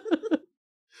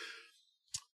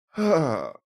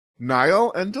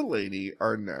 Niall and Delaney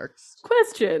are next.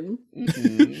 Question.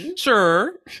 Mhm.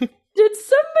 Sure. Did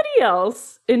somebody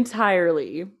else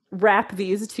entirely wrap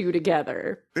these two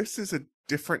together? This is a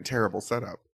different terrible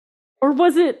setup. Or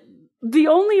was it the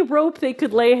only rope they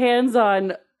could lay hands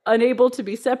on, unable to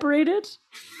be separated?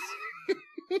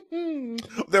 Why It is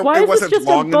this wasn't just a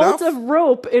long bolt enough. of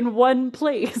rope in one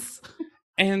place?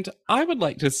 And I would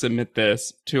like to submit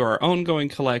this to our ongoing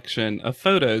collection of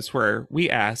photos where we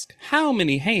ask how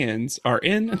many hands are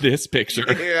in this picture.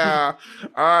 Yeah,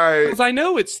 Because I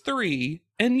know it's 3,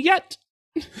 and yet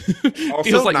also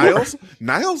feels like more.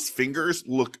 Niall's fingers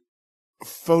look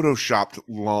photoshopped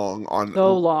long on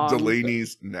So long.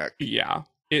 Delaney's neck. Yeah,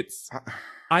 it's,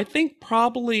 I think,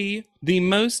 probably the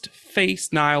most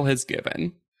face Niall has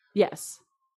given. Yes.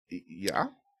 Yeah,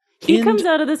 He And- comes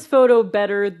out of this photo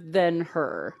better than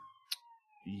her.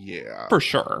 yeah. For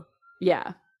sure.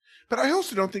 Yeah. But I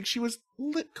also don't think she was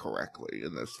lit correctly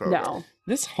in this photo. No.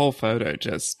 This whole photo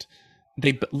just,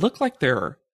 they look like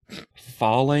they're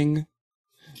falling.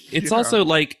 It's Yeah. also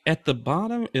like at the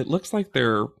bottom, it looks like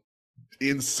they're,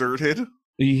 Inserted.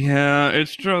 yeah,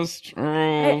 it's just,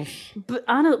 oh. But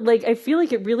I feel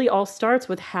like it really all starts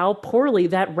with how poorly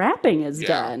that wrapping is Yeah.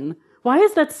 done. Why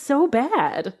is that so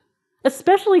bad?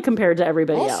 Especially compared to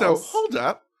everybody Also, else. hold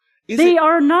up. Is They it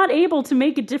are not able to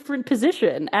make a different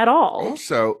position at all.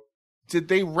 also, did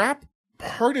they wrap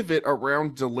part of it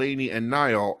around Delaney and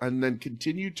Niall and then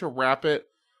continue to wrap it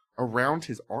around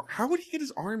his arm? How would he get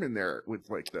his arm in there with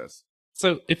like this?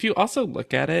 So if you also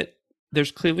look at it,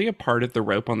 there's clearly a part of the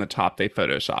rope on the top they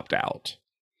photoshopped out.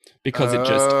 because it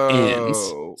just ends.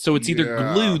 Oh, So it's either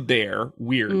yeah. glued there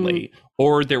weirdly,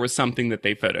 or there was something that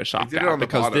they photoshopped They did it out on the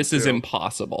because bottom, this is too.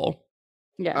 impossible.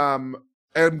 Yeah.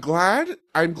 I'm glad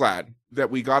that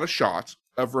we got a shot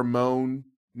of Ramon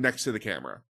next to the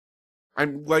camera.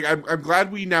 I'm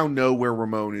glad we now know where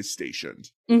Ramon is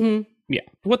stationed. Mm-hmm. Yeah,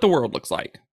 what the world looks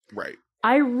like. Right.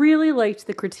 I really liked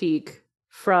the critique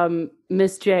from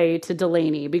Miss J to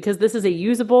Delaney because this is a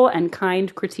usable and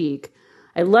kind critique.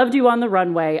 I loved you on the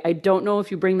runway. I don't know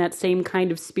if you bring that same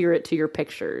kind of spirit to your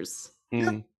pictures.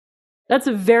 Mm. That's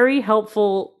a very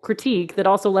helpful critique that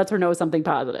also lets her know something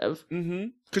positive. Mm-hmm.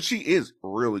 Because she is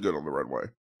really good on the runway.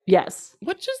 Yes.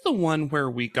 Which is the one where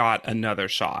we got another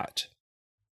shot?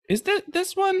 Is that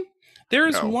this one? There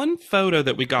is No. one photo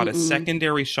that we got a Mm-mm.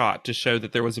 secondary shot to show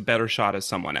that there was a better shot of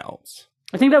someone else.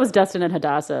 I think that was Dustin and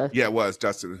Hadassah. Yeah, it was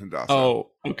Dustin and Hadassah.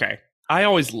 Oh, okay. I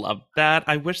always loved that.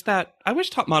 I wish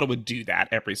Top Model would do that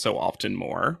every so often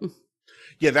more.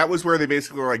 Yeah, that was where they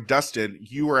basically were like, Dustin,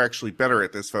 you were actually better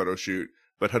at this photo shoot,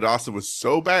 but Hadassah was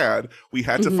so bad, we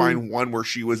had to Mhm. find one where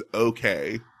she was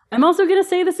okay. I'm also going to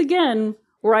say this again,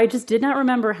 where I just did not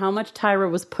remember how much Tyra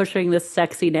was pushing this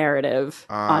sexy narrative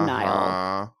on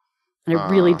Niall. And I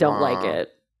really don't like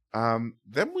it.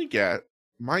 Then we get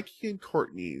Mikey and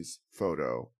Courtney's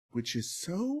photo, which is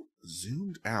so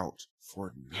zoomed out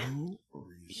for no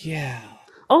reason. Yeah.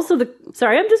 Also,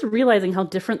 I'm just realizing how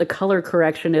different the color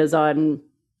correction is on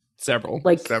Several.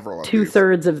 like Several of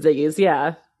 2/3 of these.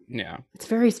 Yeah. Yeah. It's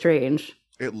very strange.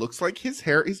 It looks like his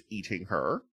hair is eating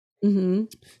her. Mm-hmm.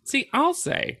 See, I'll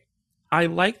say, I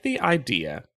like the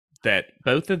idea that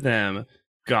both of them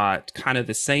got kind of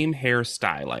the same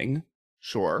hairstyling.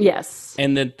 Sure. Yes.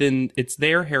 And then it's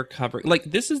their hair covering. Like,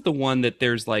 this is the one that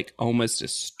there's like almost a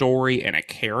story and a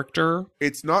character.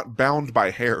 It's not bound by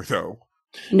hair, though.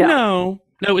 No.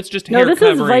 No, it's just hair No, this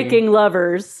covering. is Viking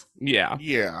Lovers. Yeah.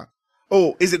 Yeah.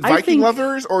 Oh, is it I Viking think-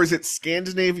 Lovers or is it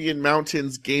Scandinavian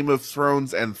Mountains, Game of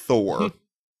Thrones, and Thor?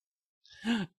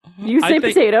 You say I think-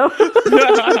 potato.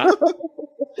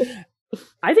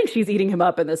 I think she's eating him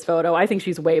up in this photo. I think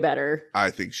she's way better. I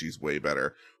think she's way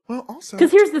better. Well, also,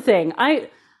 Because here's the thing. I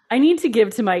need to give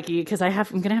to Mikey because I'm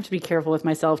gonna have to be careful with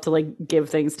myself to like give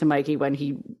things to Mikey when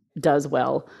he does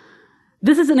well.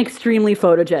 This is an extremely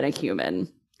photogenic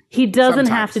human. He doesn't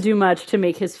have Sometimes. to do much to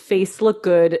make his face look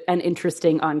good and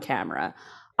interesting on camera.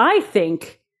 I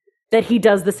think that he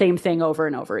does the same thing over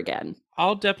and over again.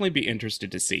 I'll definitely be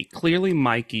interested to see. Clearly,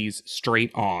 Mikey's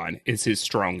straight on is his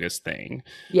strongest thing.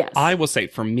 Yes. I will say,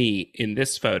 for me, in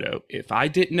this photo, if I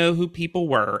didn't know who people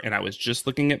were and I was just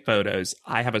looking at photos,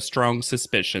 I have a strong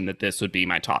suspicion that this would be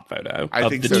my top photo I of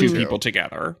think the so, two too. people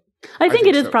together. I think think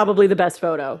it is so, probably the best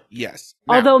photo. yes.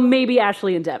 Now, Although maybe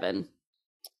Ashley and Devin.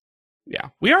 Yeah.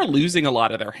 We are losing a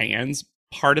lot of their hands.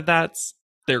 Part of that's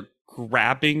they're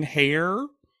grabbing hair.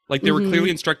 Like, they were Mhm. clearly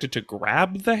instructed to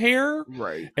grab the hair.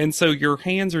 right. And so your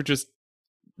hands are just,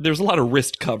 there's a lot of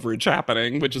wrist coverage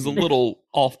happening, which is a little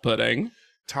off-putting.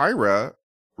 Tyra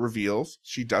reveals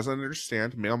she doesn't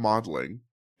understand male modeling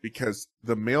because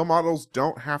the male models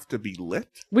don't have to be lit.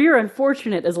 We are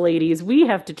unfortunate as ladies. We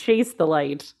have to chase the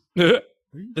light. The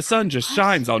sun just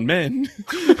shines on men.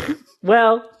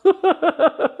 Well,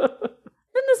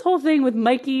 then this whole thing with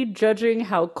Mikey judging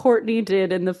how Courtney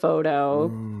did in the photo.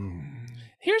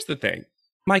 Here's the thing.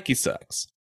 Mikey sucks.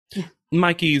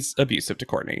 Mikey's abusive to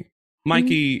Courtney.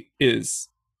 Mikey is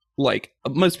like a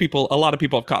lot of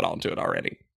people have caught on to it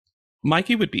already.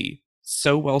 Mikey would be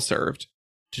so well served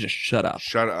to just shut up.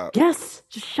 Shut up. Yes,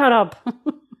 just shut up.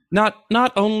 Not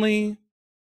only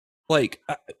like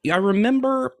I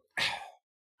remember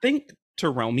think to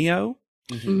Romeo.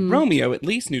 Mhm. Romeo at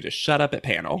least knew to shut up at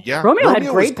panel. Yeah. Romeo had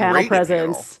was great panel great at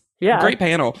presence. Yeah. Great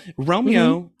panel.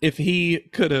 Romeo, if he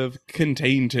could have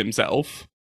contained himself,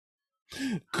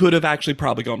 could have actually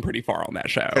probably gone pretty far on that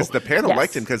show. Because the panel Yes.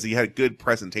 liked him because he had good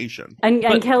presentation. And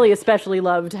But- Kelly especially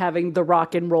loved having the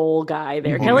rock and roll guy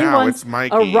there. Well, Kelly now wants it's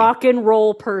Mikey. a rock and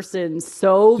roll person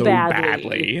so, So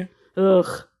badly.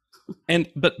 Ugh.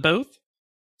 But both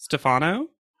Stefano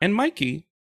and Mikey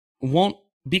won't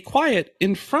be quiet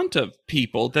in front of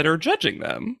people that are judging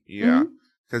them. Yeah.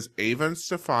 Because Ava and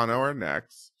Stefano are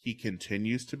next. He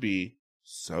continues to be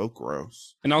so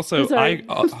gross. And also, Sorry.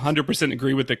 I 100%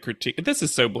 agree with the critique. This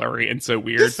is so blurry and so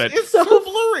weird, This but is so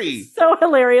blurry. So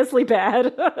hilariously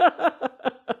bad.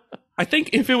 I think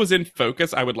if it was in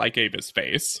focus, I would like Ava's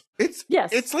face. It's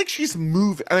Yes. It's like she's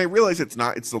moving, and I realize it's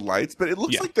not. It's the lights, but it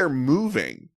looks Yeah. like they're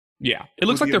moving. Yeah, it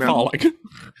looks With like the they're amount- falling.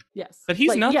 Yes. But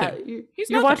he's nothing. Yeah, He's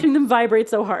you're nothing. watching them vibrate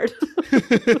so hard.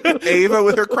 Ava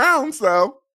with her crowns,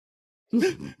 though.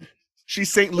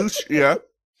 She's Saint Lucia.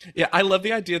 Yeah, I love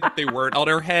the idea that they weren't on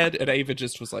her head, and Ava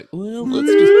just was like, well, let's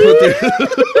just put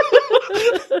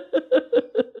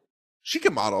the... She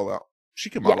can model, though. She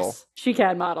can model. Yes, she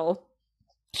can model.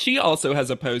 She also has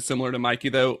a pose similar to Mikey,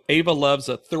 though. Ava loves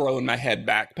a throwing my head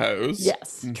back pose.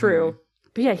 Yes, Mhm. true.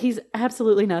 But yeah, he's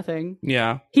absolutely nothing.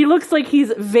 Yeah. He looks like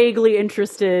he's vaguely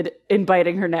interested in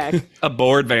biting her neck. A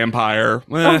bored vampire.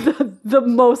 Oh, the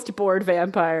most bored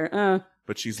vampire.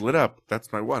 But she's lit up.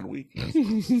 That's my one weakness.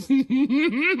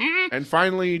 And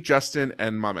finally, Justin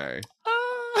and Mame.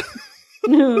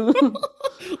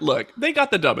 Look, they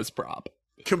got the dumbest prop.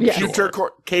 Computer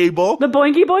cable. The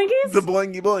boingy boingies? The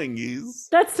boingy boingies.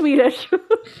 That's Swedish.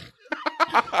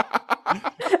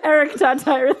 Eric taught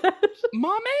Tyra that.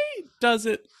 Mame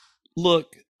doesn't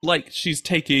look like she's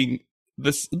taking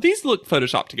this. These look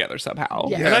photoshopped together somehow.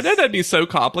 Yes. And I know that'd be so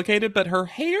complicated, but her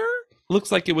hair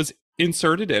looks like it was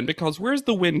inserted in because where's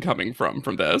the wind coming from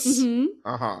this? Mhm.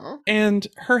 Uh-huh. And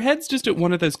her head's just at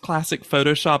one of those classic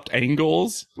photoshopped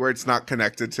angles. Where it's not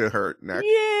connected to her neck.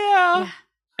 Yeah.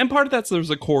 And part of that's there's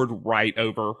a cord right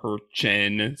over her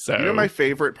chin. So You know my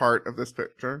favorite part of this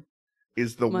picture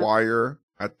is the What? wire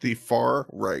at the far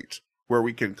right, where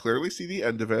we can clearly see the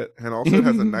end of it, and also it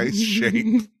has a nice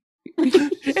shape.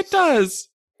 It does.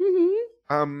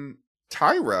 Mhm.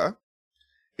 Tyra,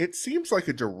 it seems like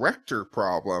a director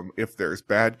problem if there's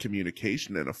bad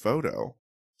communication in a photo.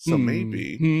 So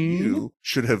maybe Mhm. you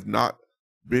should have not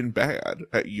been bad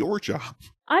at your job.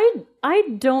 I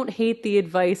don't hate the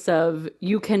advice of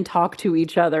you can talk to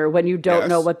each other when you don't Yes.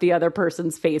 know what the other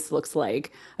person's face looks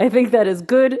like. I think that is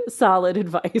good, solid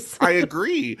advice. I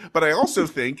agree, but I also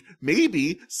think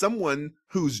maybe someone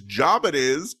whose job it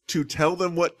is to tell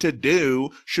them what to do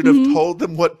should have Mhm. told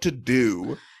them what to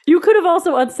do. You could have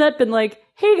also on set been like,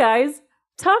 hey guys,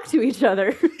 talk to each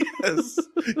other. Yes,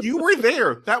 you were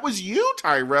there. That was you,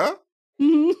 Tyra.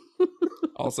 Mhm.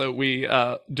 Also, we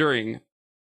during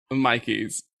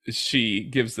Mikey's, she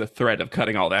gives the threat of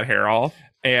cutting all that hair off,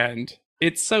 and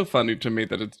it's so funny to me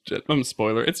that it's just,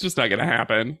 spoiler, it's just not going to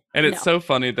happen. And it's No. so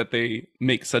funny that they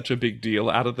make such a big deal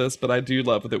out of this, but I do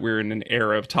love that we're in an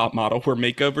era of top model where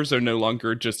makeovers are no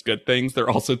longer just good things, they're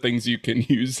also things you can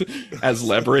use as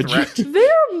leverage. Threat.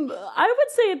 I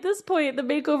would say at this point, the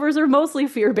makeovers are mostly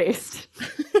fear-based.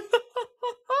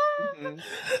 Mhm.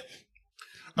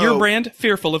 Your Oh, brand,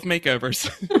 fearful of makeovers.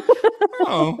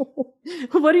 Oh.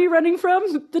 What are you running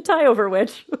from? The tie-over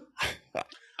witch.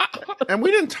 and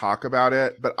we didn't talk about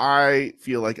it, but I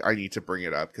feel like I need to bring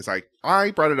it up because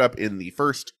I brought it up in the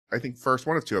first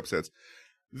one of two episodes.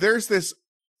 There's this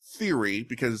theory,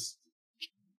 because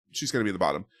she's going to be at the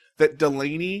bottom, that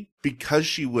Delaney, because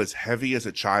she was heavy as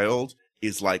a child,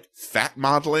 is like fat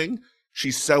modeling.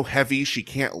 She's so heavy she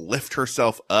can't lift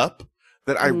herself up,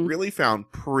 that I Mhm. really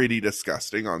found pretty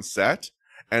disgusting on set.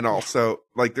 And also,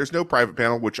 like, there's no private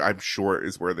panel, which I'm sure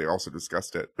is where they also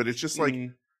discussed it. But it's just like,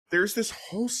 there's this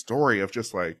whole story of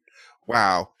just like,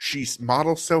 wow, she's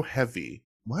models so heavy.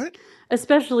 What?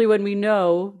 Especially when we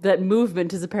know that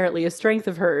movement is apparently a strength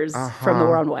of hers from the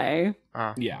Uh-huh. runway.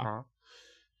 Yeah.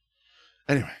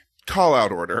 Anyway, call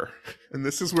out order. And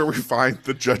this is where we find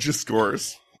the judges'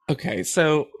 scores. Okay,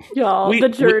 so Y'all, We- the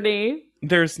journey.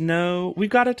 we've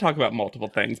got to talk about multiple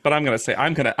things, but I'm going to say, How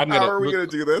are we going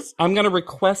to do this? I'm going to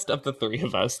request of the three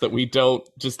of us that we don't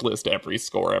just list every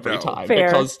score every No. time. Fair.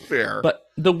 Because, Fair. but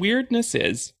the weirdness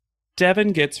is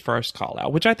Devin gets first call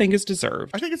out, which I think is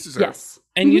deserved. I think it's deserved. Yes.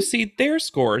 And you see their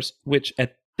scores, which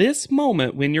at this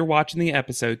moment, when you're watching the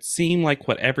episode, seem like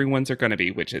what everyone's are going to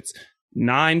be, which it's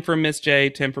 9 from Miss J,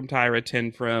 10 from Tyra,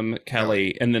 10 from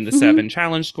Kelly, and then the Mhm. 7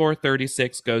 challenge score,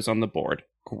 36 goes on the board.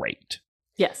 Great.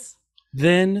 Yes.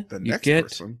 Then The you next get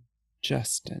person.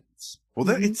 Justin's. Well,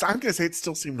 Mhm. I'm going to say it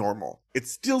still seemed normal. It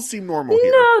still seemed normal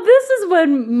here. No, this is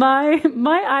when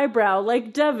my eyebrow,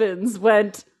 like Devin's,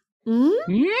 went, mm?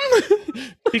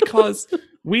 Because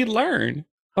we learn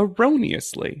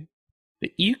erroneously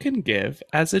that you can give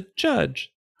as a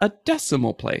judge a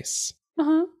decimal place.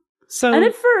 Uh-huh. So And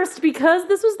at first, because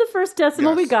this was the first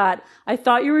decimal we Yes. got, I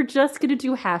thought you were just going to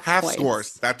do half points.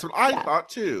 Scores. That's what I Yeah. thought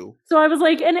too. So I was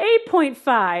like, an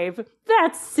 8.5,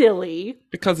 that's silly.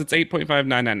 because it's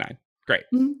 8.5999. Great.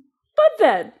 But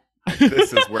then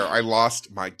This is where I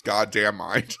lost my goddamn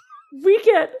mind. we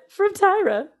get from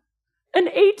Tyra an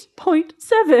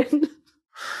 8.7.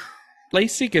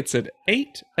 Lacey gets an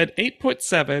 8, an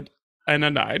 8.7, and a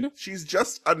 9. She's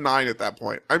just a 9 at that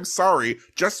point. I'm sorry.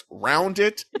 Just round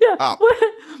it Yeah. up.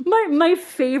 My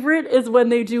favorite is when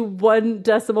they do one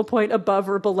decimal point above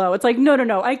or below. It's like,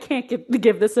 no, I can't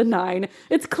give this a 9.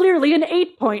 It's clearly an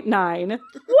 8.9.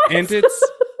 What? And it's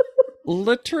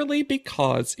Literally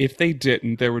because if they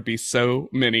didn't, there would be so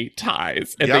many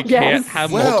ties. And Yep. they can't Yes.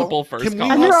 have Well, multiple first can we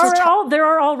And callbacks. also there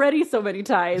are already so many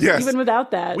ties, Yes. even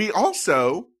without that. We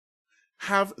also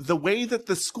have the way that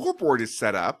the scoreboard is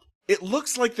set up. It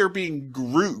looks like they're being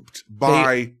grouped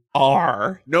by.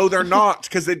 No, they're not,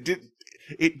 because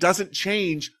it doesn't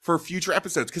change for future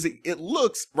episodes, because it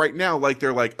looks right now like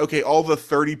they're like, okay, all the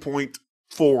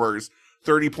 30.4s,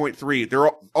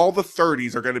 30.3, all the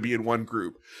 30s are going to be in one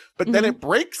group. But then it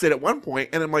breaks it at one point,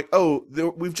 and I'm like, oh,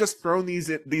 we've just thrown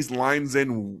these lines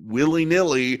in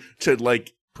willy-nilly to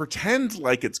like pretend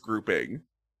like it's grouping.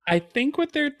 I think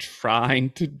what they're trying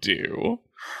to do,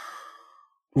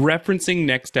 referencing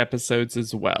next episodes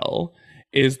as well,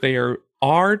 is they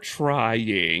are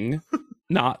trying,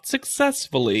 not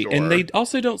successfully, Sure. and they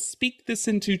also don't speak this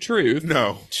into truth,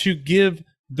 No. to give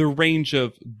the range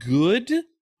of good,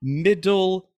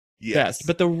 middle, Yes. best.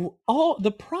 But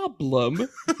the problem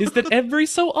is that every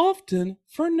so often,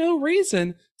 for no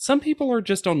reason, some people are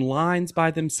just on lines by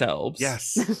themselves.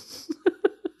 Yes.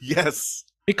 Yes.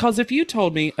 Because if you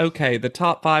told me, okay, the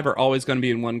top 5 are always going to be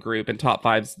in one group, and top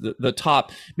 5's the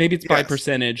top, maybe it's by Yes.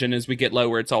 percentage, and as we get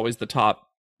lower, it's always the top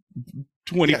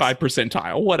 25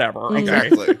 percentile, whatever. Okay.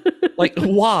 Exactly. Like,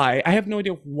 why? I have no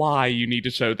idea why you need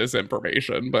to show this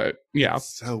information, but yeah.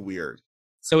 So weird.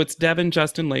 So it's Devin,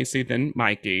 Justin, Lacey, then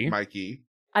Mikey. Mikey.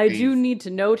 I do need to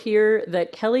note here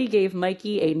that Kelly gave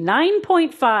Mikey a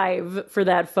 9.5 for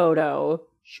that photo.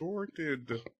 Sure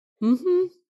did. Mm-hmm.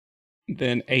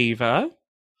 Then Ava.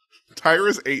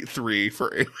 Tyra's 8.3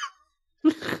 for Ava.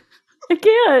 I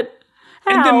can't.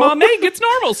 And then How? Mame gets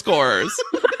normal scores.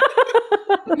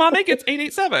 Mame gets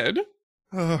 887.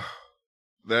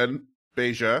 Then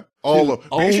Beja. Who Beja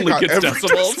only got gets every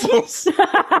decimals.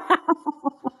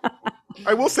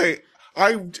 I will say,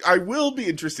 I will be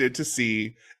interested to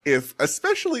see if,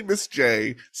 especially Miss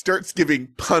J, starts giving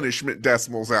punishment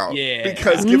decimals out. Yeah.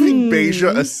 Because giving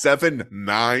Beja a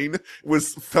 7.9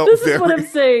 felt This very. is what I'm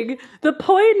saying. The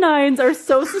point nines are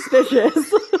so suspicious.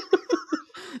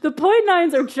 The point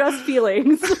nines are just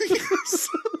feelings.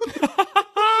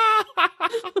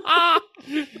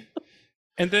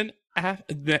 And then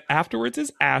afterwards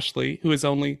is Ashley, who is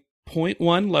only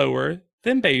 0.1 lower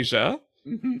than Beja.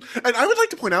 Mhm. And I would like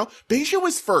to point out, Beja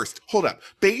was first. Hold up.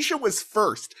 Beja was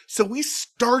first. So we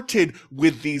started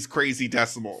with these crazy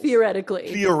decimals.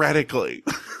 Theoretically. Theoretically.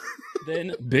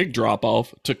 Then big drop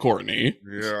off to Courtney,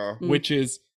 Yeah. which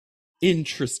is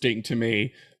interesting to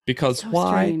me because So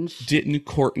why strange. didn't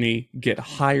Courtney get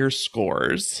higher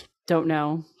scores? Don't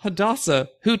know. Hadassah,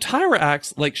 who Tyra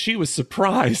acts like she was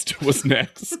surprised, was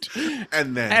next.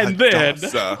 And then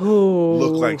Hadassah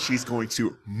look like she's going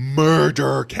to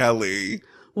murder Kelly.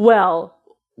 Well,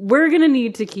 we're going to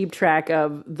need to keep track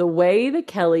of the way that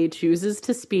Kelly chooses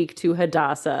to speak to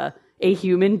Hadassah, a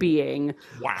human being.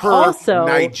 Wow. Her Also-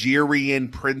 Nigerian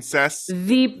princess.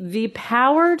 The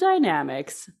power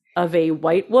dynamics of a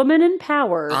white woman in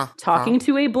power talking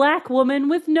to a black woman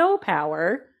with no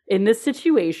power in this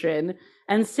situation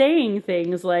and saying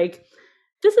things like,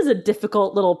 this is a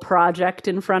difficult little project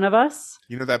in front of us.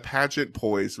 You know, that pageant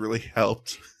poise really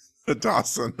helped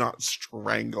Hadassah not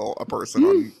strangle a person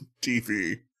on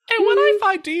TV. And what I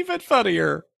find even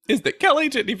funnier is that Kelly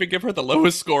didn't even give her the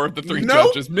lowest score of the 3 Nope.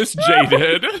 judges. Miss J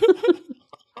did.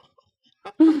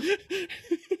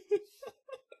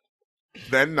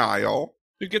 Then Niall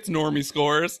Who gets normie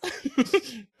scores.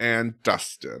 and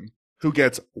Dustin, who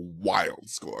gets wild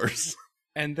scores.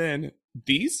 And then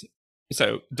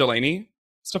so Delaney,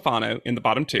 Stefano in the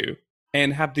bottom 2.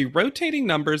 And have the rotating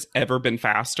numbers ever been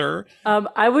faster?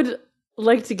 I would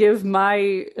like to give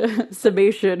my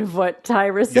summation of what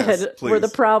Tyra Yes, said were the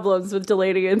please. problems with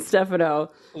Delaney and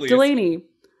Stefano. Please. Delaney,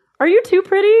 are you too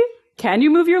pretty? Can you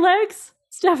move your legs?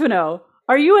 Stefano,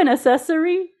 are you an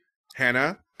accessory?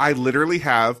 Hannah, I literally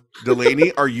have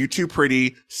Delaney, are you too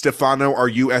pretty? Stefano, are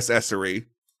you accessory?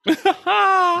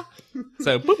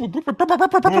 So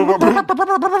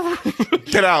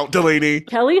Get out, Delaney.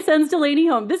 Kelly sends Delaney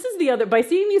home. This is the other. By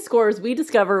seeing these scores, we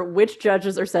discover which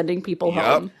judges are sending people Yep.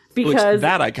 home. which Because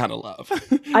that I kind of love.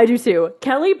 I do too.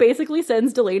 Kelly basically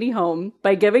sends Delaney home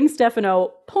by giving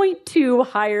Stefano 0.2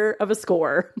 higher of a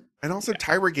score. And also,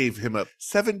 Tyra gave him a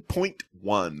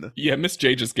 7.1. Yeah, Miss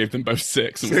J just gave them both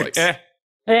 6 and was like,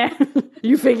 6.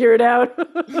 You figure it out.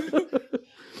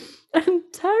 And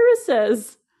Tyra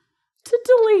says to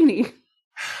Delaney,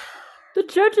 the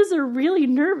judges are really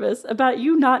nervous about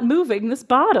you not moving this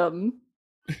bottom.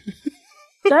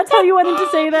 That's how you wanted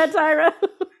to say that, Tyra?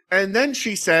 And then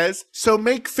she says, so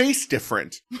make face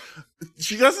different.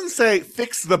 She doesn't say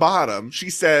fix the bottom. She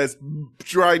says,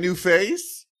 try new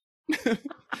face.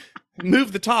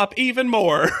 move the top even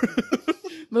more.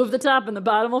 Move the top and the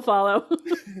bottom will follow.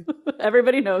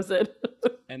 Everybody knows it.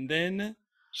 And then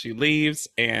she leaves,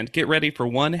 and get ready for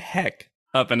one heck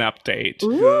of an update.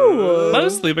 Ooh.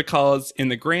 Mostly because, in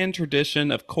the grand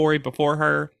tradition of Corey before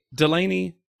her,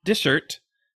 Delaney Dishert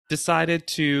decided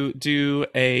to do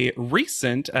a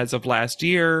recent, as of last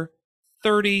year,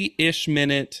 30-ish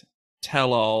minute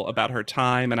tell-all about her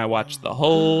time, and I watched the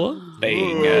whole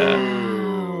thing.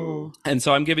 Wow. And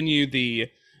so I'm giving you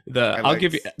I'll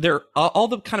give you all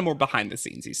the kind of more behind the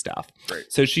scenesy stuff.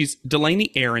 Great. So she's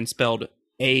Delaney Aaron, spelled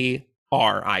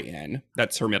Arin.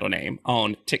 That's her middle name,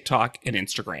 on TikTok and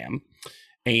Instagram.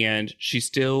 And she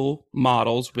still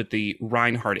models with the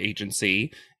Reinhardt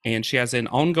Agency. And she has an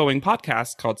ongoing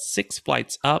podcast called Six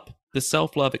Flights Up, the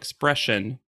Self-Love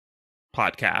Expression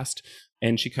podcast.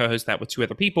 And she co-hosts that with 2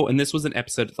 other people. And this was an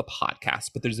episode of the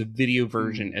podcast, but there's a video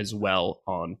version as well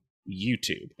on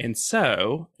YouTube. And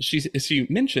so she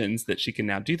mentions that she can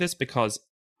now do this because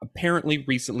apparently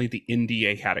recently the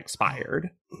NDA had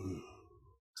expired.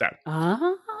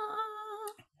 So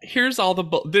here's all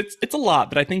it's a lot,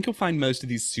 but I think you'll find most of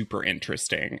these super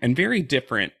interesting and very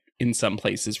different in some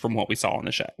places from what we saw on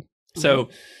the show. So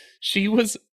she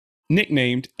was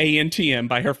nicknamed ANTM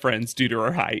by her friends due to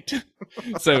her height.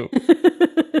 So,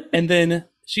 and then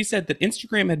she said that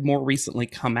Instagram had more recently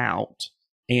come out,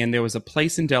 and there was a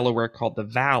place in Delaware called the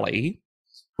Valley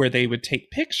where they would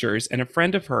take pictures, and a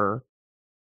friend of her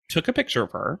took a picture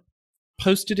of her,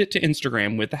 posted it to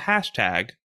Instagram with the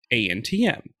hashtag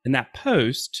ANTM. And that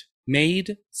post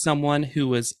made someone who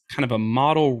was kind of a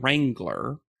model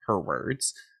wrangler, her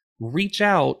words, reach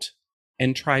out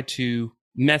and try to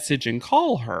message and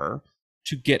call her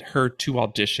to get her to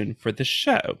audition for the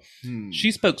show.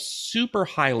 She spoke super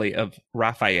highly of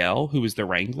Raphael, who was the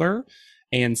wrangler,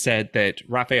 and said that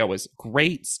Raphael was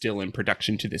great, still in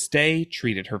production to this day,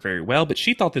 treated her very well, but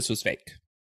she thought this was fake.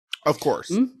 Of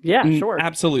course. Yeah, sure.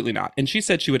 Absolutely not. And she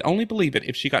said she would only believe it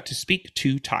if she got to speak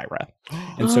to Tyra.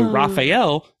 And so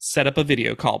Raphael set up a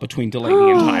video call between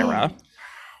Delaney and Tyra.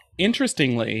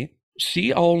 Interestingly,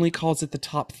 she only calls it the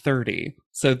top 30.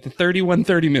 So the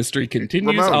 3130 mystery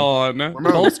continues on.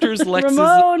 Bolsters Lex's.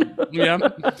 Ramon. Yeah,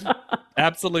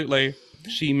 absolutely.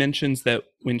 She mentions that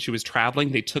when she was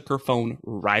traveling, they took her phone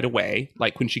right away.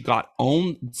 Like when she got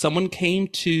on, someone came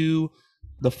to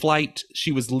the flight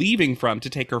she was leaving from to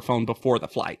take her phone before the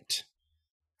flight.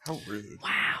 How rude.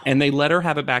 Wow. And they let her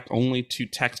have it back only to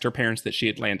text her parents that she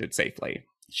had landed safely.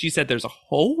 She said there's a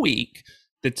whole week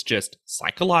that's just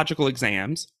psychological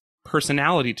exams,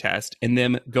 personality test, and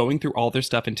them going through all their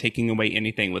stuff and taking away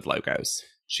anything with logos.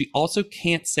 She also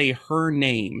can't say her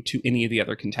name to any of the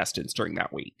other contestants during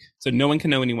that week. So no one can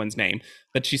know anyone's name.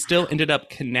 But she still ended up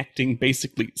connecting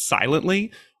basically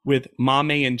silently with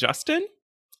Mame and Justin.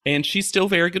 And she's still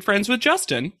very good friends with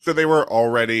Justin. So they were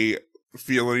already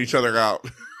feeling each other out.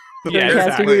 Yeah,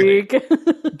 Casting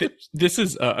exactly. week. This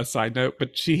is a side note,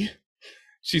 but she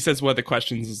says one of the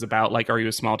questions is about, like, are you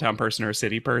a small town person or a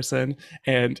city person?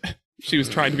 And she was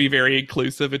trying to be very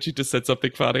inclusive, and she just said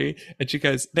something funny. And she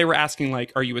goes, they were asking,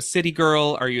 like, are you a city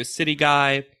girl? Are you a city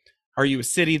guy? Are you a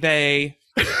city they?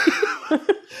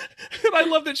 And I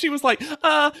love that she was like,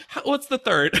 what's the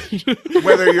third?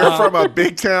 Whether you're from a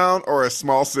big town or a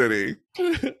small city.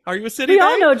 Are you a city We they?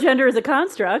 all know gender is a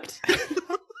construct.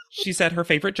 She said her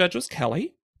favorite judge was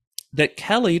Kelly. That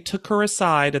Kelly took her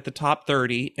aside at the top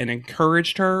 30 and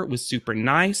encouraged her, was super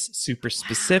nice, super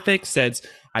specific, says,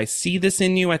 I see this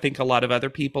in you. I think a lot of other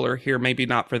people are here, maybe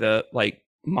not for the like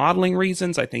modeling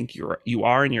reasons. I think you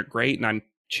are and you're great, and I'm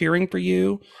cheering for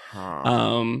you.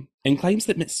 And claims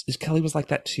that Miss Kelly was like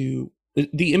that too.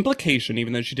 The implication,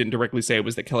 even though she didn't directly say it,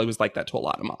 was that Kelly was like that to a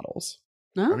lot of models.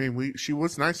 Huh? I mean, she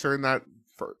was nicer in that.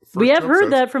 We have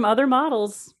heard that from other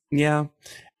models. Yeah.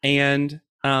 And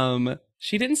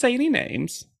she didn't say any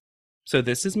names, so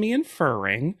this is me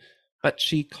inferring, but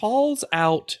she calls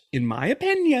out, in my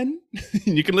opinion,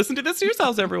 you can listen to this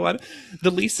yourselves, everyone,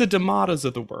 the Lisa D'Amatos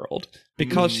of the world,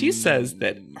 because she says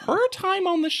that her time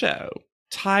on the show,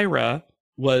 Tyra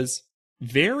was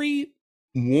very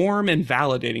warm and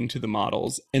validating to the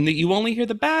models, and that you only hear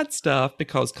the bad stuff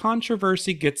because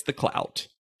controversy gets the clout.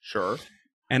 Sure.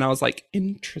 And I was like,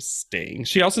 interesting.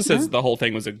 She also says the whole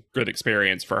thing was a good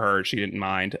experience for her. She didn't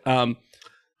mind.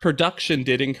 Production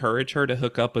did encourage her to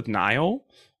hook up with Niall,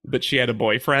 but she had a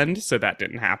boyfriend, so that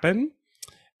didn't happen.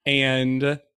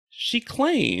 And she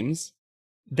claims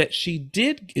that she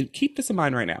did, keep this in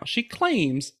mind right now, she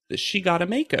claims that she got a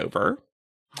makeover,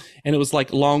 and it was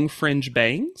like long fringe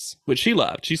bangs, which she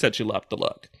loved. She said she loved the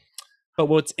look. But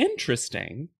what's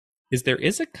interesting is there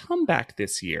is a comeback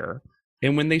this year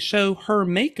And when they show her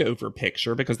makeover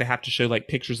picture, because they have to show like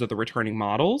pictures of the returning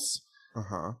models,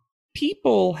 Uh-huh.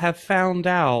 people have found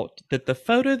out that the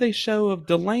photo they show of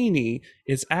Delaney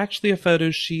is actually a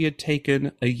photo she had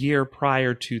taken a year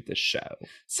prior to the show.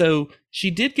 So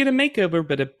she did get a makeover,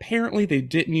 but apparently they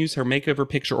didn't use her makeover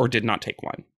picture or did not take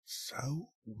one. So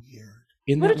weird.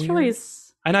 Isn't What a that weird? choice.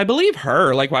 And I believe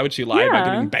her. Like, why would she lie about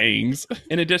Yeah. getting bangs?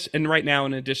 In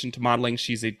addition to modeling,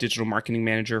 she's a digital marketing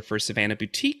manager for Savannah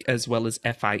Boutique, as well as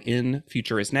FIN,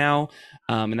 Future Is Now.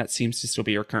 And that seems to still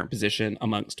be her current position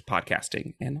amongst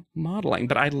podcasting and modeling.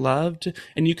 But I loved,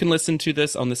 and you can listen to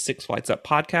this on the Six Flights Up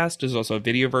podcast. There's also a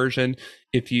video version.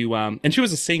 If you, and she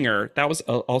was a singer. That was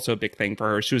also a big thing for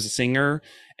her. She was a singer,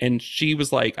 and she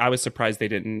was like, I was surprised they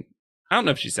didn't. I don't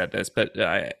know if she said this, but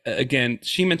again,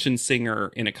 she mentioned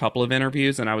singer in a couple of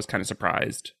interviews, and I was kind of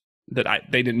surprised that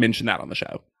they didn't mention that on the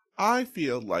show. I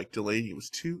feel like Delaney was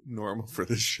too normal for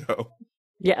this show.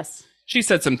 Yes. She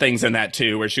said some things in that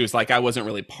too, where she was like, I wasn't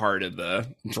really part of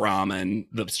the drama and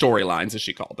the storylines, as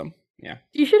she called them. Yeah.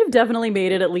 You should have definitely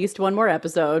made it at least one more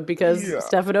episode because Yeah.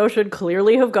 Stefano should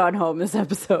clearly have gone home this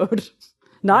episode.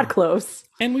 Not close.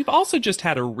 And we've also just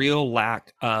had a real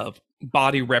lack of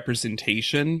body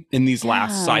representation in these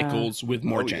last Yeah. cycles with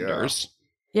more Oh, yeah. genders.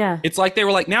 Yeah. It's like they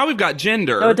were like, now we've got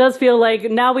gender. So it does feel like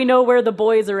now we know where the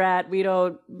boys are at. We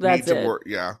don't. That's Need to it. work.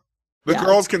 Yeah. The Yeah.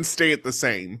 girls can stay at the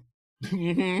same.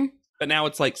 Mhm. But now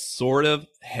it's like sort of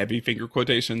heavy finger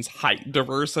quotations, height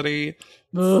diversity.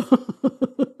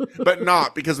 But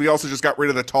not because we also just got rid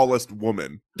of the tallest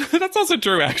woman. That's also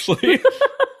true, actually.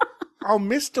 I'll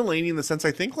miss Delaney in the sense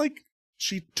I think like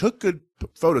she took good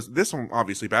photos. This one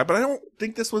obviously bad, but I don't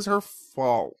think this was her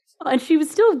fault. And she was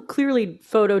still clearly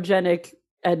photogenic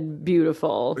and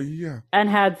beautiful Yeah. and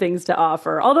had things to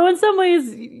offer. Although in some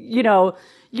ways, you know,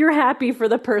 you're happy for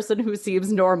the person who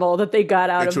seems normal that they got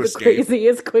out And of to the escape. crazy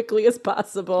as quickly as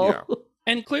possible. Yeah.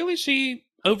 And clearly she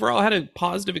overall had a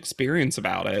positive experience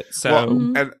about it. So Well,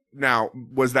 Mhm. and now,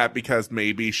 was that because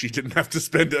maybe she didn't have to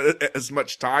spend as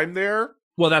much time there?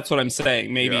 well, that's what I'm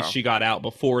saying. Maybe Yeah. she got out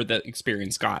before the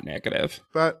experience got negative.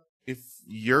 But if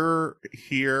you're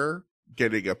here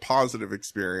getting a positive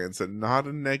experience and not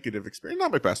a negative experience,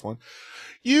 not my best one,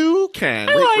 you can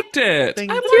I liked it. Thank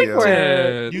I you. liked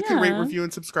it. You can rate, Yeah. review,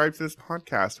 and subscribe to this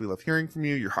podcast. We love hearing from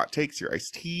you, your hot takes, your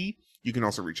iced tea. You can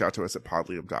also reach out to us at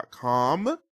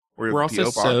podleadum.com. Or We're the also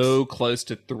PO box. so close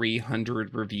to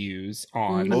 300 reviews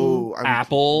on Mhm. Oh, I would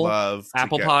Apple love to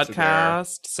Apple get to there.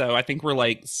 Podcast. So I think we're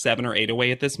like 7 or 8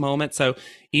 away at this moment. So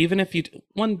even if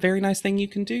one very nice thing you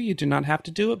can do, you do not have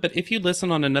to do it. But if you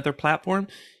listen on another platform,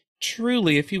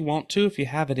 truly, if you want to, if you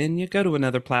have it in you, go to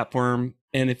another platform.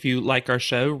 And if you like our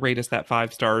show, rate us that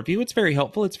 5-star review. It's very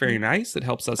helpful. It's very nice. It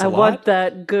helps us a I lot. want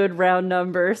that good round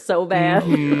number so bad.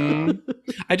 Mhm.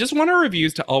 I just want our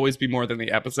reviews to always be more than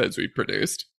the episodes we've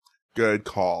produced. Good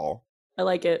call. I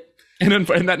like it. And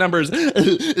that number is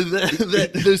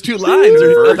those 2 lines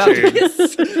are about to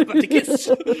kiss. About to kiss.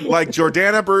 Like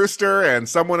Jordana Brewster and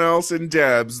someone else in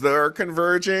Debs, they're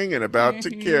converging and about to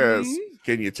kiss.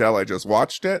 Can you tell I just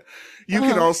watched it? You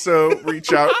can also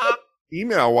reach out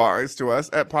email-wise to us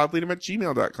at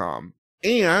podleadum@gmail.com.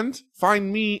 And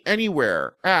find me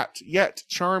anywhere at Yet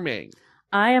Charming.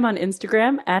 I am on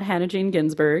Instagram at Hannah Jane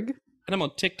Ginsburg. And I'm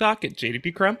on TikTok at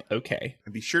JDP Crump. Okay.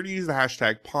 And be sure to use the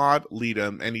hashtag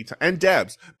PodLeadum anytime. And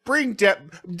Debs. Bring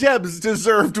Debs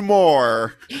deserved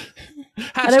more.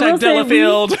 I will Hashtag say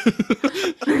Delafield.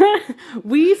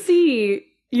 We see,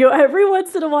 you know, every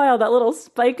once in a while, that little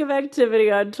spike of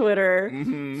activity on Twitter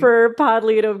Mhm. for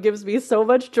Podleadum gives me so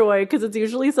much joy because it's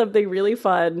usually something really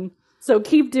fun. So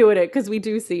keep doing it because we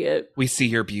do see it. We see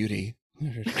your beauty.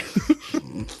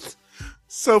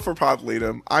 So for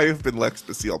PodLeadum, I have been Lex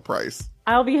Basile Price.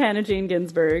 I'll be Hannah Jane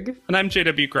Ginsburg, And I'm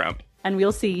JW Crump. and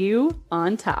we'll see you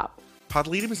on top.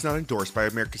 PodLeadum is not endorsed by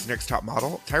America's Next Top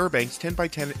Model, Tyra Banks,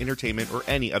 10x10 Entertainment, or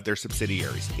any of their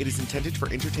subsidiaries. It is intended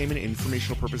for entertainment and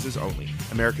informational purposes only.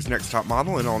 America's Next Top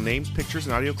Model and all names, pictures,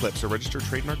 and audio clips are registered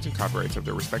trademarks and copyrights of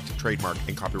their respective trademark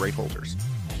and copyright holders.